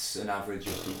 and that's an average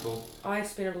of people. I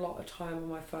spend a lot of time on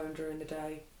my phone during the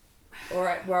day. Or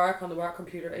at work on the work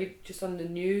computer, just on the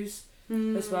news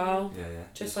as well. Yeah.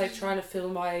 Just like trying to fill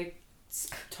my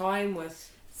time with...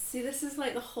 See, this is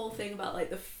like the whole thing about like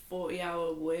the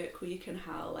 40-hour work week and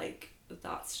how like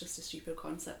that's just a stupid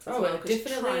concept as Oh, well. it Because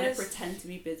definitely trying is. to pretend to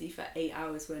be busy for 8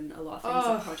 hours when a lot of things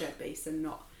Oh. are project based and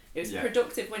not. It was Yeah.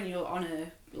 productive when you're on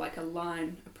a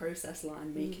process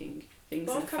line making A things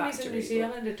lot in a of companies factory. in New but-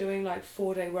 Zealand are doing like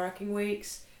 4-day working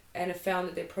weeks, and have found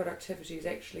that their productivity is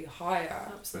actually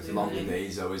higher. It's the longer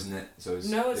days though, isn't it? So it's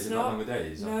No, it's is it not. longer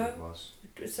days? No. I think it was.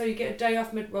 So you get a day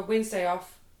off, Wednesday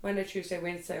off, Monday, Tuesday,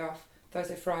 Wednesday off,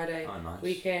 Thursday, Friday, Oh, nice.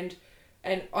 weekend.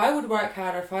 And I would work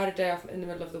harder if I had a day off in the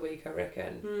middle of the week, I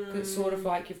reckon. Because it's sort of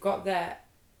like you've got that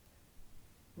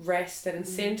rest, that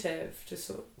incentive to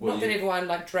sort of, Well, not that everyone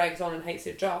like drags on and hates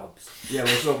their jobs. Yeah,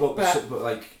 well, but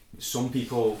like some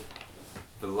people,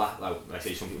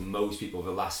 most people,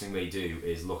 the last thing they do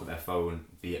is look at their phone,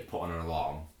 be it put on an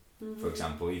alarm, for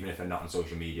example, even if they're not on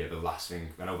social media. The last thing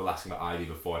that I do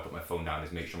before I put my phone down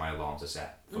is make sure my alarms are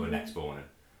set for the next morning,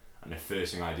 and the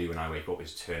first thing I do when I wake up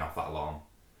is turn off that alarm.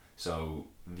 So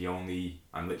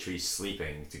I'm literally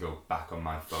sleeping to go back on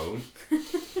my phone,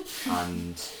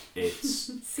 and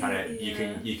it's kind of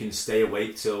you can stay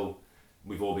awake till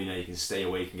we've all been there. You can stay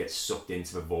awake and get sucked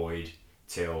into the void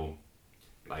till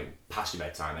like past your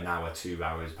bedtime, an hour, 2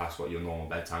 hours past what your normal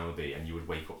bedtime would be, and you would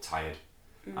wake up tired.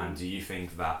 And do you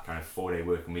think that kind of 4-day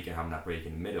working week and having that break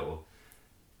in the middle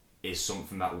is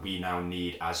something that we now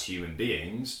need as human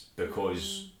beings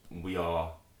because we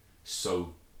are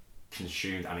so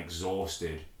consumed and exhaused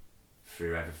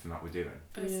through everything that we're doing?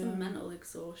 It's the mental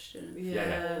exhaustion.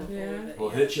 Yeah. Well,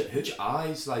 hurt your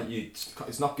eyes. Like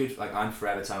it's not good. Like I'm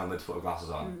forever telling Liv to put her glasses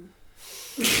on.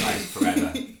 Like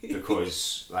forever,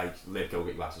 because like Liv go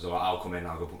get glasses, or I'll come in and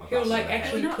I'll go put my He'll glasses like on.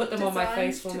 actually put them on my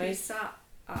face for to me. Be sat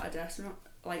at a desk, not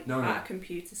like No. at a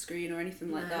computer screen or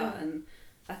anything like that. And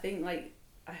I think like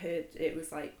I heard it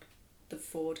was like the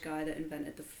Ford guy that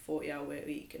invented the 40-hour work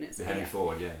week, and it's The Henry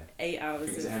Ford, 8 hours.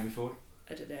 Is it Henry Ford?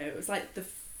 I don't know. It was like the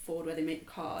Ford where they make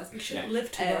cars. You shouldn't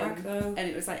live to work though. And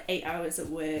it was like 8 hours at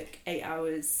work, 8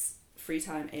 hours free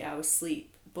time, 8 hours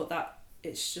sleep. But that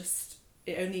it's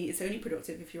only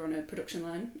productive if you're on a production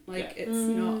line. Like it's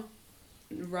not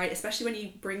right, especially when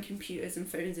you bring computers and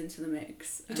phones into the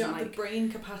mix. You don't have the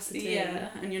brain capacity. Yeah,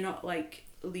 and you're not like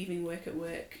leaving work at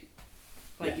work,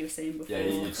 like you were saying before. Yeah,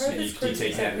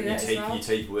 you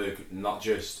take work not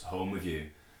just home with you.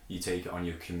 You take it on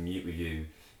your commute with you.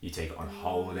 You take it on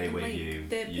holiday with like, you.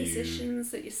 The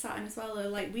positions that you're sat in as well are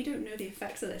like, we don't know the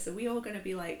effects of this. Are we all going to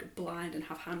be like blind and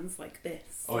have hands like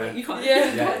this? Oh, like, yeah. You can't,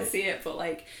 Yeah. you can't see it, but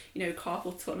like, you know,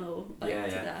 carpal tunnel like to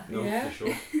death. No, for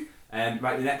sure.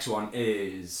 Right, the next one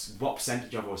is, what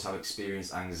percentage of us have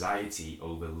experienced anxiety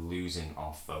over losing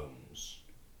our phones?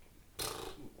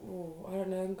 Oh, I don't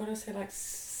know. I'm gonna say like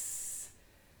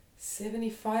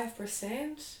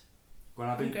 75%.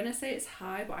 I'm gonna say it's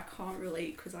high, but I can't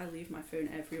relate because I leave my phone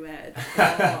everywhere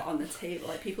on the table.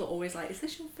 Like people are always like, "Is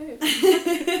this your phone?"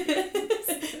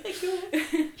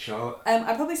 Charlotte?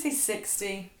 I'd probably say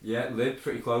 60. Yeah, Liv,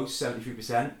 pretty close,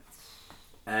 73%.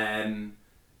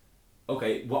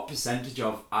 Okay, what percentage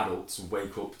of adults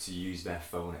wake up to use their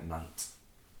phone at night?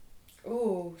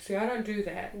 Oh, see, I don't do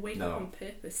that. Wake up on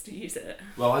purpose to use it.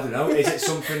 Well, I don't know. Is it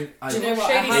something? Do you know what?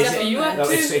 Shady stuff you up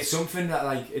to? It's something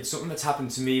that it's something that's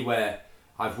happened to me where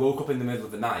I've woke up in the middle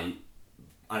of the night,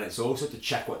 and it's also to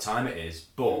check what time it is.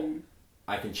 But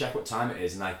I can check what time it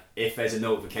is, and like if there's a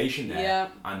notification there,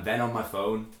 I'm then on my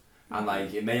phone, and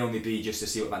like it may only be just to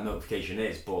see what that notification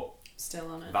is, but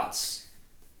still on it. That's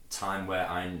time where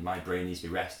my brain needs to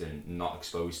be resting, not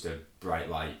exposed to bright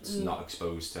lights, not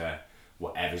exposed to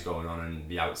whatever's going on in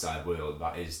the outside world.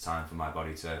 That is time for my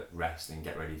body to rest and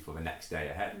get ready for the next day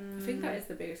ahead. I think that is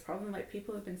the biggest problem. Like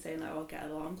people have been saying like, "I'll get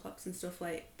alarm clocks and stuff."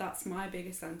 Like that's my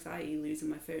biggest anxiety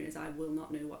losing my phone is I will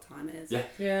not know what time it is.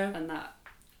 Yeah. And that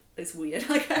is weird.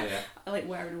 Like I like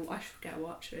wearing a watch. I should get a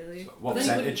watch really. What then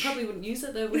percentage? you probably wouldn't use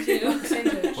it though, would you? What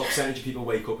percentage of people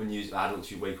wake up and use adults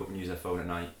who wake up and use their phone at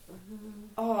night?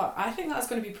 Oh, I think that's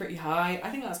going to be pretty high. I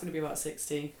think that's going to be about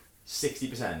 60.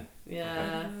 60%.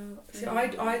 Yeah. See, I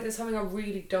there's something I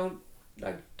really don't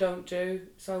do,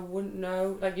 so I wouldn't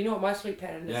know. Like, you know what my sleep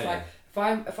pattern is like.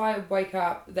 If I wake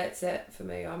up, that's it for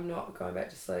me. I'm not going back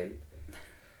to sleep.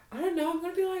 I don't know. I'm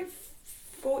gonna be like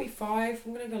 45.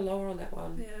 I'm gonna go lower on that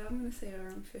one. Yeah, I'm gonna say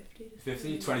around 50.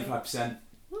 50, 25%.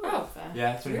 Oh, fair.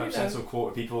 Yeah, 25%. Really? So a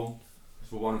quarter of people,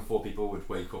 so 1 in 4 people would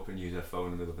wake up and use their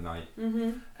phone in the middle of the night.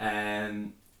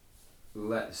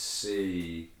 Let's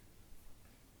see.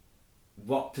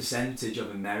 What percentage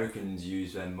of Americans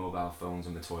use their mobile phones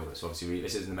on the toilet? So obviously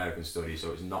this is an American study,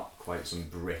 so it's not quite some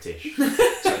British. So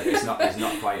it's not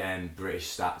quite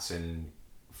British stats and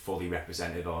fully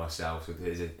representative of ourselves. So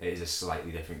it is a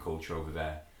slightly different culture over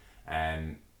there.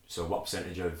 So what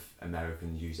percentage of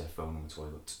Americans use their phone on the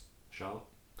toilet? Charlotte?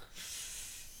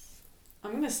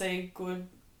 I'm going to say good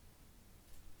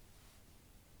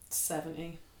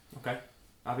 70. Okay.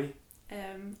 Abby?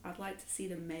 I'd like to see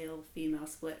the male-female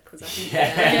split, because I think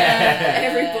Yeah.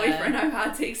 every boyfriend I've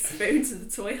had takes the phone to the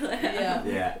toilet. Yeah.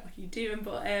 Yeah. What are you doing?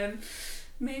 But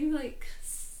maybe like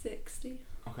 60.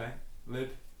 Okay. Lib?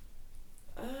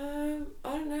 I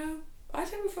don't know. I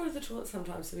take my phone to the toilet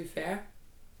sometimes, to be fair.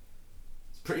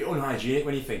 It's pretty unhygienic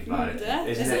when you think about it, Yeah,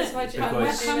 isn't isn't it? it?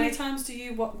 Because, How many times do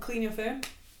you clean your phone?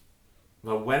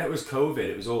 well, when it was COVID,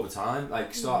 it was all the time.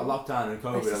 Like, start of lockdown and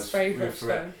COVID, I was spray with for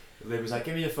Fred. Liv was like,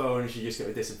 give me your phone, and she just get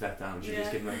a disinfectant, and she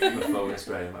just give my phone a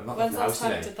spray. I'm like, I'm not When's left the the last house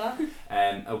time you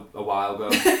today. did that? A while ago.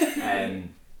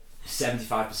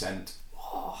 75%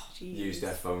 Jeez. use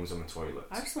their phones on the toilet.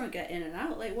 I just want to get in and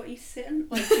out. Like, what are you sitting?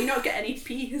 Like, do you not get any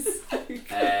peas?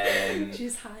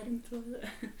 Just hide in the toilet.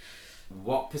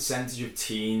 What percentage of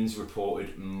teens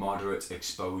reported moderate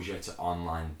exposure to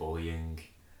online bullying?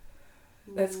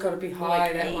 That's got to be high,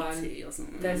 Like that 80 one. or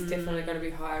something. That's definitely got to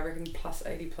be high. I reckon plus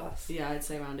 80 plus. Yeah, I'd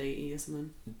say around 80 or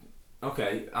something.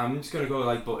 Okay, I'm just gonna go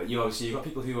like, but you obviously you've got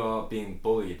people who are being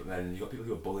bullied, but then you've got people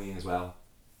who are bullying as well.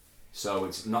 So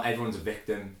it's not everyone's a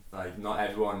victim. Like, not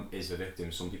everyone is a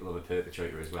victim. Some people are the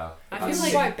perpetrator as well. I That's feel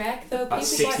like right back though. about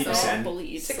People like 60%. that.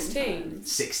 bullied 16.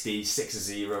 sometimes.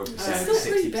 60%, That's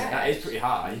still pretty 60%. bad. That is pretty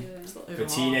high. Yeah. It's not For over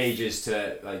half. teenagers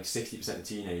to like 60% of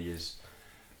teenagers,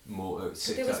 more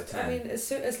 6 There out of was, 10. I mean,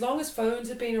 as long as phones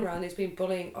have been around, there's been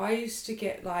bullying. I used to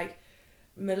get like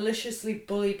maliciously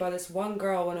bullied by this one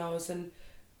girl when I was in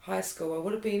high school. I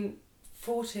would have been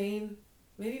 14,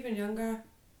 maybe even younger.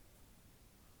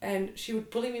 And she would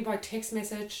bully me by text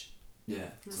message. Yeah,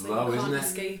 it's It's like low, you isn't can't it?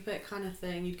 escape it kind of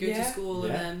thing. You'd go Yeah. to school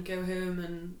Yeah. and then go home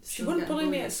and She still wouldn't get bully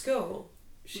me bullied. at school.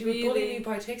 She would bully Really? me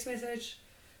by text message.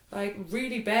 Like,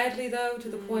 really badly though, to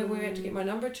the point where I had to get my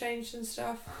number changed and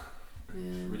stuff.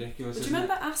 Yeah. Ridiculous. But do isn't you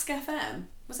remember it? Ask FM?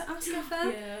 Was it Ask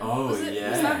FM? Yeah. Oh Was it, yeah.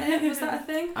 Was that it? Was that a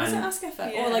thing? Was it And- Ask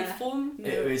FM? Yeah. Or like Form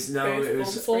It was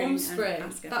both Form and Spring?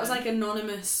 Ask That was FM. like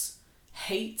anonymous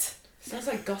hate. Sounds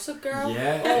like Gossip Girl.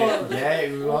 Yeah, Oh,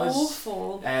 it was.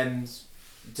 Awful.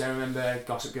 Do you remember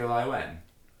Gossip Girl ION?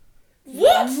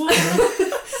 What?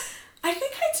 I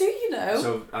think I do, you know.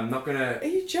 So I'm not gonna. Are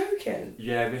you joking?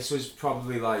 Yeah, this was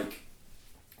probably like,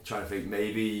 I'm trying to think,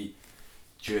 maybe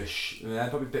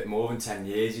probably a bit more than 10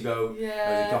 years ago. There was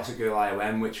Yeah. a Gossip Girl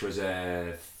ION, which was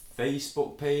a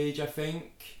Facebook page, I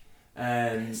think.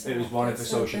 It was one of the That's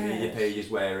so social media bad.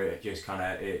 pages where it just kind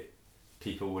of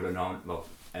people would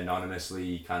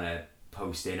anonymously kind of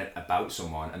post in about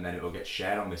someone, and then it will get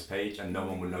shared on this page, and no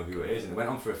one would know who it is. And it went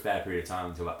on for a fair period of time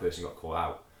until that person got called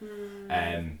out.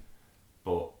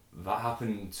 But that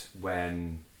happened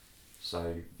when,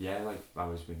 like I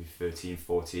was maybe 13,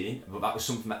 14. But that was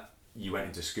something that you went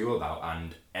into school about,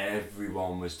 and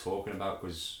everyone was talking about,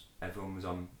 because everyone was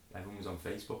on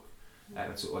Facebook.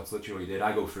 That's literally what you did.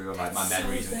 I go through like my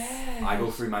memories. I go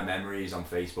through my memories on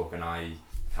Facebook, and I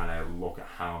kind of look at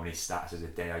how many statuses a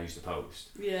day I used to post.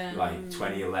 Yeah. Like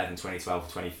 2011,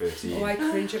 2012, 2013. Oh, I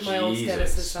cringe at my old Jesus.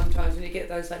 statuses sometimes when you get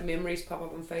those like memories pop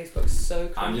up on Facebook. So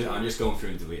cringy. I'm just going through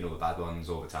and deleting all the bad ones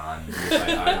all the time. It's like,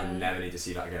 I don't never need to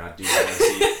see that again.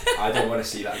 I don't want to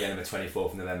see that again on the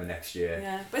 24th of November next year.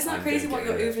 Yeah, but it's not I'm crazy gonna what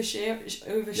get you're rid of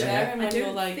oversharing Yeah. when I you're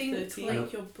don't like think 13.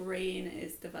 like your brain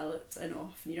is developed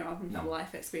enough, and you don't have enough No.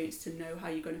 life experience to know how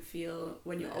you're going to feel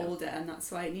when you're No. older, and that's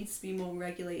why it needs to be more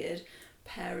regulated.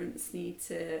 Parents need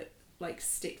to like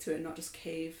stick to it, not just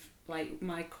cave. Like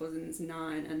my cousin's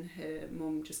 9 and her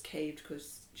mum just caved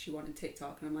because she wanted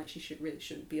TikTok, and I'm like, she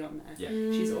shouldn't be on there.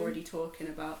 Yeah. She's already talking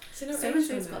about So no so age and so's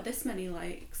limit. got this many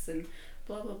likes and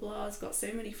blah blah blah. Has got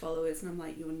so many followers, and I'm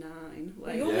like, you're 9.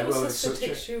 Like Your Yeah, little well, it's sister such a-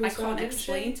 texts you I as well, can't didn't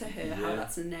explain she? to her how Yeah.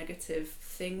 that's a negative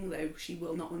thing, though. She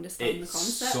will not understand It's the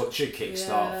concept. such a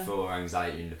kickstart Yeah. for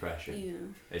anxiety and depression,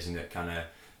 Yeah. isn't it? Kind of,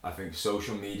 I think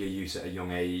social media use at a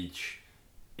young age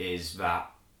is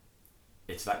that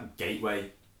it's that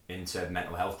gateway into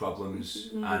mental health problems,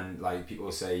 and like people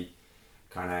will say,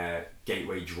 kind of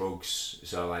gateway drugs.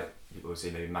 So like people will say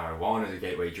maybe marijuana is a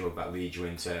gateway drug that leads you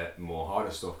into more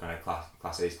harder stuff, kind of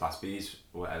class A's, class B's,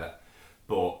 whatever.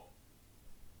 But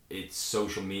it's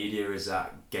social media is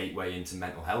that gateway into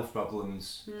mental health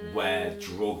problems, where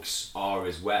drugs are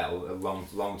as well.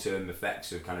 Long term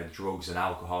effects of kind of drugs and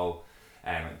alcohol,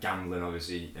 gambling,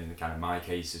 obviously, in kind of my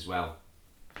case as well.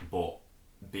 But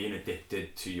being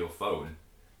addicted to your phone,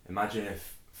 imagine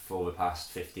if for the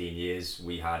past 15 years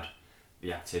we had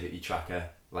the activity tracker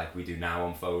like we do now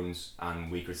on phones, and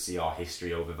we could see our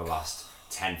history over the last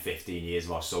 10-15 years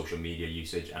of our social media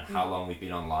usage and how long we've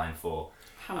been online for.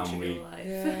 How much And of we- your life?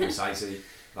 Yeah. Precisely,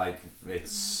 like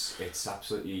it's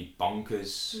absolutely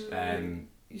bonkers,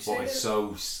 You say but it's that-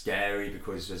 so scary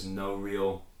because there's no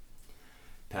real.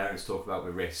 Parents talk about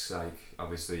the risks, like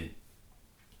obviously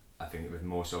I think it was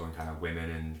more so in kind of women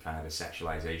and kind of the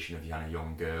sexualization of kind of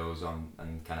young girls and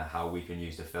kind of how we can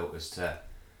use the filters to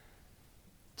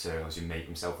obviously make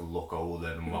themselves look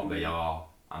older than what they are,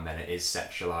 and then it is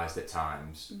sexualized at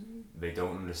times. They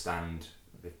don't understand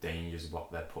the dangers of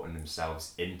what they're putting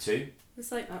themselves into.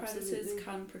 It's like Absolutely. predators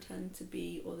can pretend to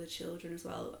be other children as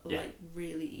well, Yeah. like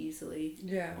really easily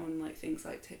on like things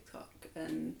like TikTok,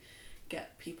 and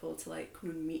get people to like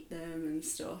come and meet them and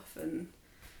stuff, and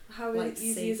How like,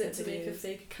 easy is save it to the make a videos.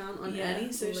 fake account on Yeah,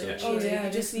 any social literally. media? Oh yeah,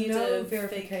 You just need no a fake.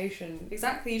 verification.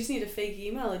 Exactly, you just need a fake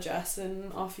email address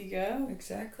and off you go.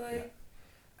 Exactly.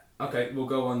 Yeah. Okay, we'll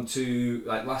go on to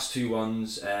like last two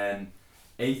ones.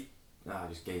 I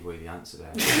just gave away the answer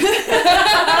there.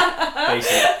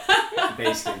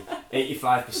 basically,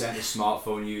 85% of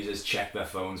smartphone users check their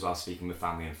phones while speaking with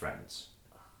family and friends.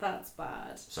 That's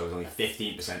bad. So there's only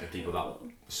 15% of people of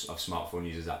smartphone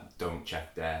users that don't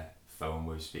check their phone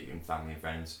with speaking with family and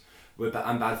friends.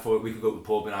 I'm bad for it. We could go to the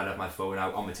pub and I'd have my phone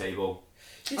out on the table.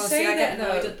 You Oh, say see, I that get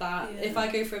annoyed though. at that. Yeah. If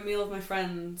I go for a meal with my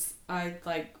friends, I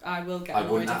will get I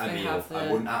annoyed wouldn't if at a they meal. have the...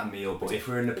 I wouldn't at a meal. But if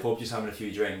we're in the pub just having a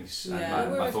few drinks, Yeah.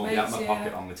 and We're my with phone be out mates, my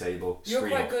pocket on the table, You're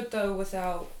screen quite up. good though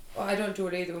without. Well, I don't do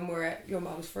it either when we're at your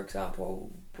mum's, for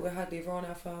example. We're hardly ever on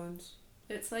our phones.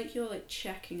 it's like you're like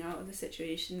checking out of the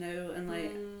situation though, and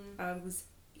like I was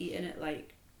eating at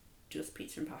like just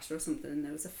pizza and pasta or something, and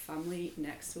there was a family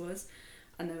next to us,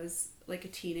 and there was like a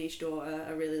teenage daughter,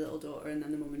 a really little daughter, and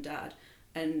then the mum and dad,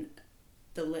 and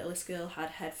the littlest girl had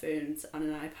headphones and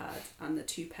an iPad, and the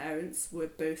two parents were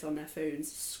both on their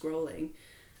phones scrolling,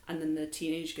 and then the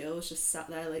teenage girl was just sat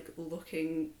there like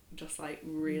looking just like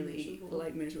really Miserable.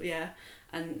 like miserable, yeah,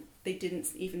 and they didn't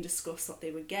even discuss what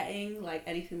they were getting, like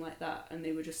anything like that, and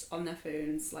they were just on their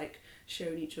phones like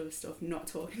showing each other stuff, not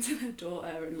talking to their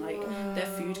daughter, and like their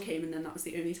food came, and then that was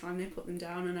the only time they put them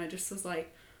down, and I just was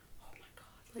like, oh my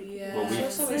god, like Yeah. Well, I saw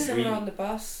something similar we- on the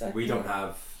bus. We don't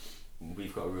have.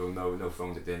 We've got a rule: no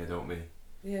phones at dinner, don't we?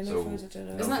 Yeah, no so- phones at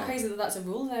dinner. Isn't that crazy that that's a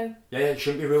rule though? Yeah, it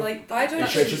shouldn't be real. Like, I don't It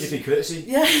should just be courtesy.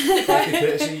 Yeah. It should be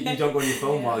courtesy. You don't go on your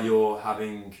phone Yeah. while you're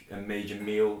having a major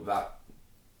meal that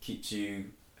keeps you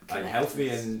like healthy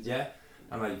and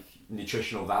like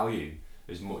nutritional value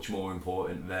is much more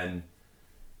important than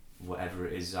whatever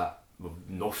it is that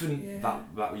nothing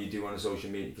that you do on a social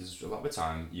media, because a lot of the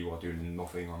time you are doing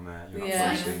nothing on there. You're not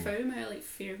it's like posting. FOMO, like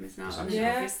fear of missing out, and Yeah,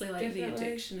 then obviously like definitely. the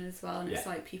addiction as well, and it's Yeah.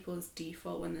 like people's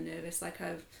default when they're nervous. Like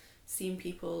I've seen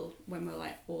people when we're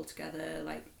like all together,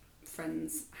 like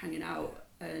friends hanging out,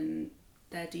 and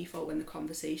their default when the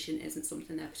conversation isn't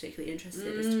something they're particularly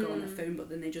interested in is to go on their phone, but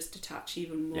then they just detach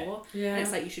even more. Yeah. And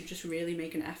it's like you should just really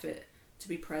make an effort to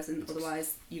be present,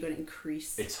 otherwise you're going to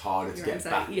increase. It's harder to your get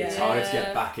anxiety. back. It's Yeah. harder to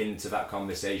get back into that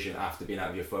conversation after being out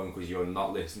of your phone because you're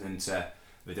not listening to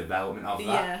the development of that.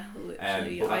 Yeah, literally,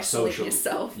 but you're that isolating social-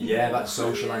 yourself. Yeah, more. that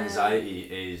social Yeah. anxiety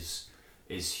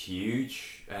is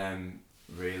huge.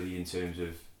 Really, in terms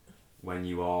of when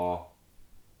you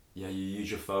use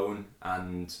your phone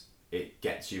and it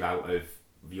gets you out of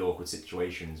the awkward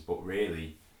situations, but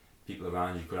really, people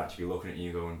around you could actually be looking at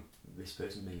you going, this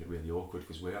person made it really awkward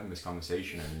because we're having this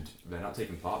conversation and they're not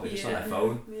taking part, they're just on their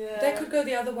phone. Yeah. That could go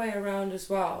the other way around as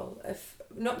well. If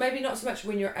maybe not so much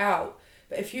when you're out,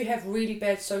 but if you have really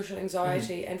bad social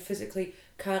anxiety and physically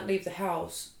can't leave the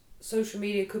house, social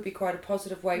media could be quite a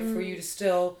positive way for you to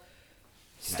still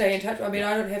stay in touch. I mean,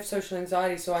 I don't have social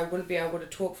anxiety, so I wouldn't be able to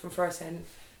talk from first-hand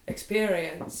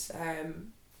experience.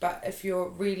 But if you're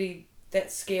really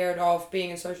that scared of being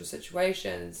in social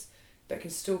situations but can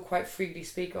still quite freely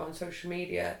speak on social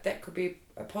media, that could be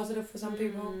a positive for some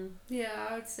people. Yeah,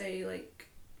 I would say like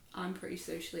I'm pretty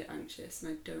socially anxious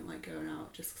and I don't like going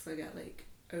out just because I get like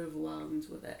overwhelmed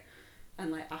with it.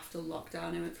 And like after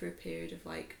lockdown, I went through a period of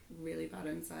like really bad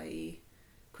anxiety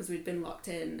because we'd been locked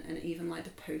in, and even like the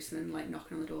postman like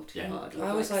knocking on the door too hard.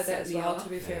 I was like that set as me well, off. to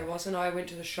be fair, wasn't I? I went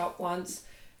to the shop once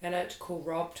and I had to call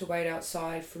Rob to wait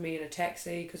outside for me in a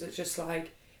taxi because it's just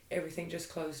like everything just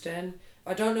closed in.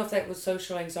 I don't know if that was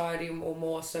social anxiety or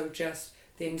more so just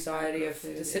the anxiety of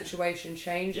the situation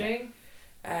changing.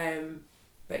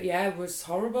 But yeah, it was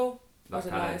horrible. That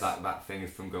Wasn't kind nice. of that thing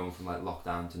from going from like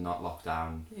lockdown to not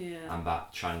lockdown, Yeah. and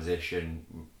that transition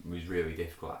was really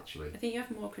difficult actually. I think you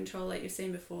have more control, like you were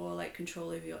saying before, like control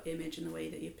over your image and the way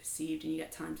that you're perceived, and you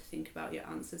get time to think about your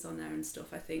answers on there and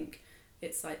stuff. I think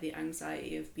it's like the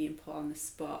anxiety of being put on the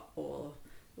spot or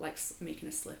like making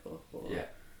a slip up or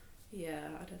yeah,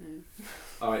 I don't know.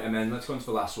 All right, and then let's go on to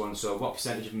the last one. So, what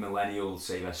percentage of millennials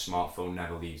say their smartphone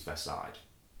never leaves their side?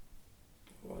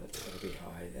 Well, it's got to be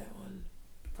high, that one.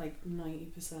 Like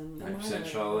 90%. 90%,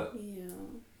 Charlotte. Yeah.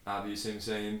 Abby,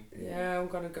 same. Yeah, I'm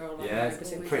gonna go like Yeah,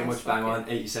 90%. pretty much bang on.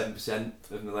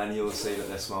 87% of millennials say that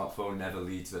their smartphone never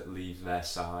leaves their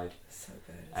side. So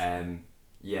good.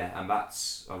 Yeah, and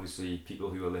that's obviously people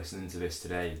who are listening to this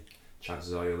today.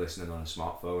 Chances are you're listening on a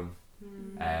smartphone.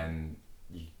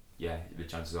 The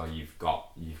chances are you've gone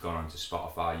onto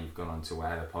Spotify, you've gone onto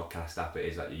whatever podcast app it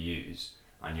is that you use,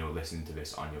 and you're listening to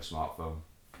this on your smartphone.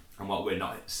 And what we're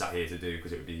not sat here to do,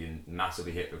 because it would be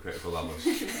massively hypocritical of us,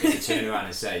 is to turn around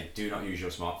and say, do not use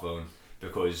your smartphone,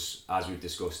 because as we've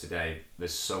discussed today,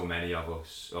 there's so many of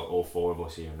us, or all four of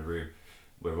us here in the room,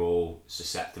 we're all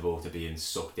susceptible to being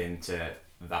sucked into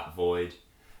that void.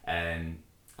 And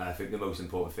I think the most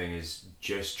important thing is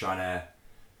just trying to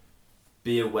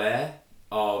be aware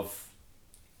of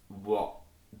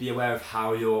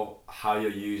how you're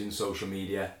using social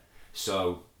media.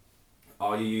 So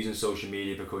are you using social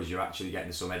media because you're actually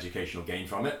getting some educational gain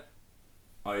from it?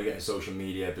 Are you getting social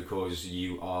media because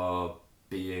you are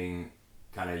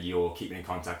you're keeping in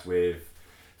contact with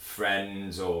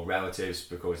friends or relatives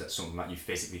because that's something that you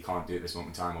physically can't do at this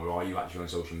moment in time? Or are you actually on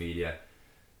social media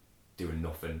doing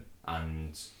nothing?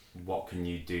 And what can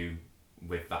you do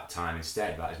with that time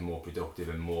instead that is more productive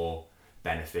and more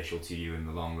beneficial to you in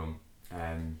the long run?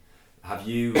 Have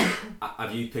you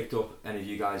picked up, any of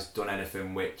you guys done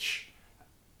anything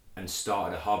and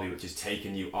started a hobby which has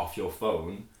taken you off your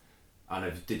phone,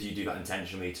 and did you do that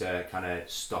intentionally to kind of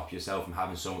stop yourself from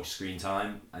having so much screen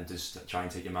time and just try and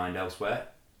take your mind elsewhere?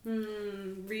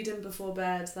 Reading before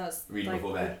bed. That's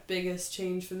the biggest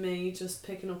change for me. Just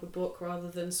picking up a book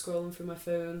rather than scrolling through my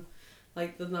phone,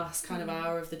 like the last kind of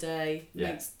hour of the day,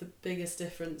 makes the biggest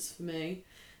difference for me.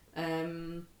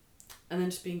 And then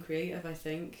just being creative, I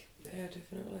think. Yeah,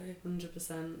 definitely.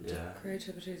 100%. Yeah.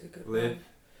 Creativity is a good Liv?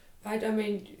 one. I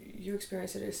mean, you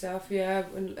experienced it yourself, yeah,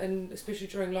 and especially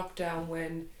during lockdown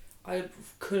when I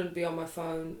couldn't be on my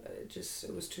phone, it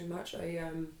was too much. I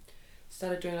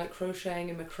started doing like crocheting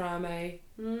and macrame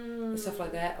and stuff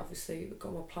like that. Obviously, we've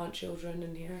got more plant children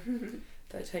in here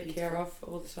that I take care of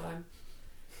all the time.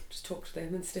 Just talk to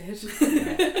them instead.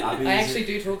 Yeah. Abby, I actually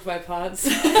do talk to my plants.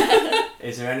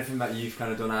 Is there anything that you've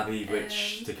kind of done, Abby,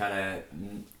 which to kind of...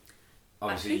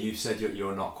 Obviously, you've said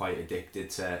you're not quite addicted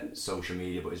to social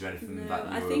media, but is there anything that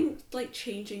you're... I think like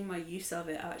changing my use of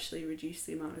it actually reduced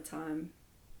the amount of time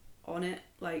on it.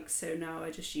 Like, so now I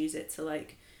just use it to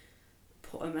like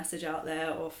put a message out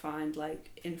there or find like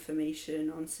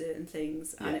information on certain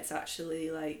things, and it's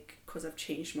actually like, because I've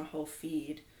changed my whole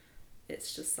feed,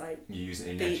 it's just like you use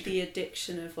it in the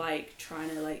addiction of like trying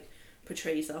to like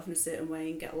portray yourself in a certain way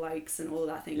and get likes and all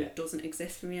that thing doesn't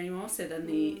exist for me anymore. So then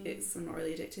I'm not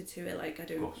really addicted to it. Like, I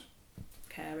don't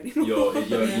care anymore. I've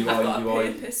got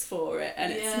a purpose for it,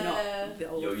 and it's not the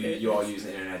old purpose. You are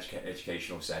using it in an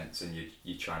educational sense, and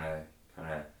you're trying to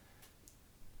kind of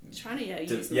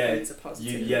use them to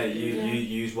positive. You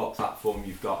use what platform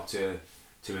you've got to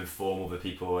inform other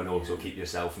people and also keep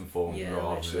yourself informed,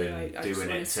 rather than doing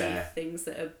it to things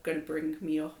that are going to bring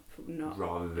me up,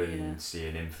 rather than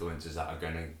seeing influencers that are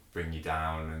going to bring you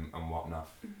down and whatnot.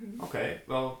 Mm-hmm. Okay,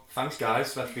 well, thanks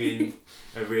guys. That's been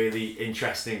a really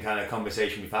interesting kind of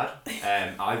conversation we've had.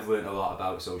 I've learned a lot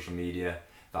about social media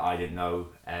that I didn't know,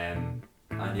 and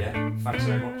thanks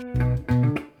very much.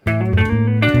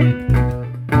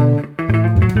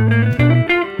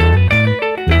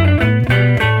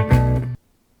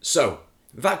 So,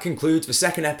 that concludes the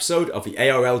second episode of the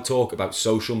ARL talk about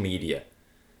social media.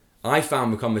 I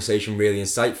found the conversation really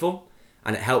insightful,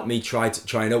 and it helped me try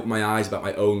and open my eyes about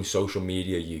my own social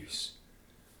media use.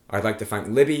 I'd like to thank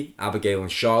Libby, Abigail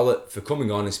and Charlotte for coming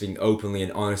on and speaking openly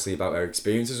and honestly about their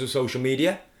experiences with social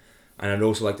media, and I'd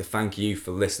also like to thank you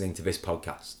for listening to this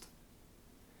podcast.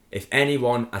 If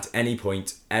anyone at any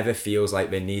point ever feels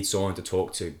like they need someone to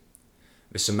talk to,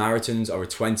 the Samaritans are a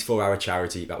 24-hour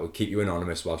charity that will keep you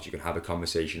anonymous whilst you can have a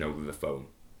conversation over the phone.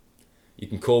 You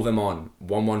can call them on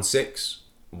 116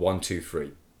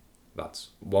 123. That's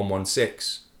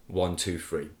 116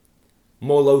 123.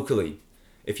 More locally,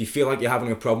 if you feel like you're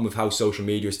having a problem with how social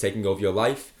media is taking over your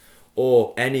life,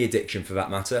 or any addiction for that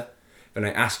matter, then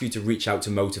I ask you to reach out to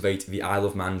Motivate, the Isle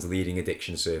of Man's leading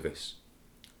addiction service.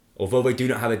 Although they do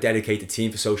not have a dedicated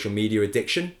team for social media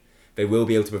addiction, they will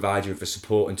be able to provide you with the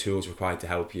support and tools required to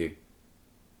help you.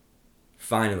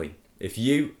 Finally, if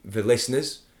you, the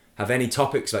listeners, have any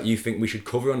topics that you think we should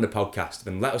cover on the podcast,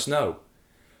 then let us know.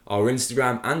 Our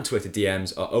Instagram and Twitter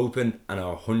DMs are open and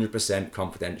are 100%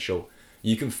 confidential.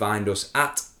 You can find us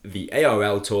at the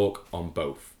ARL Talk on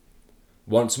both.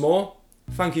 Once more,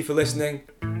 thank you for listening.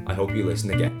 I hope you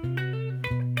listen again.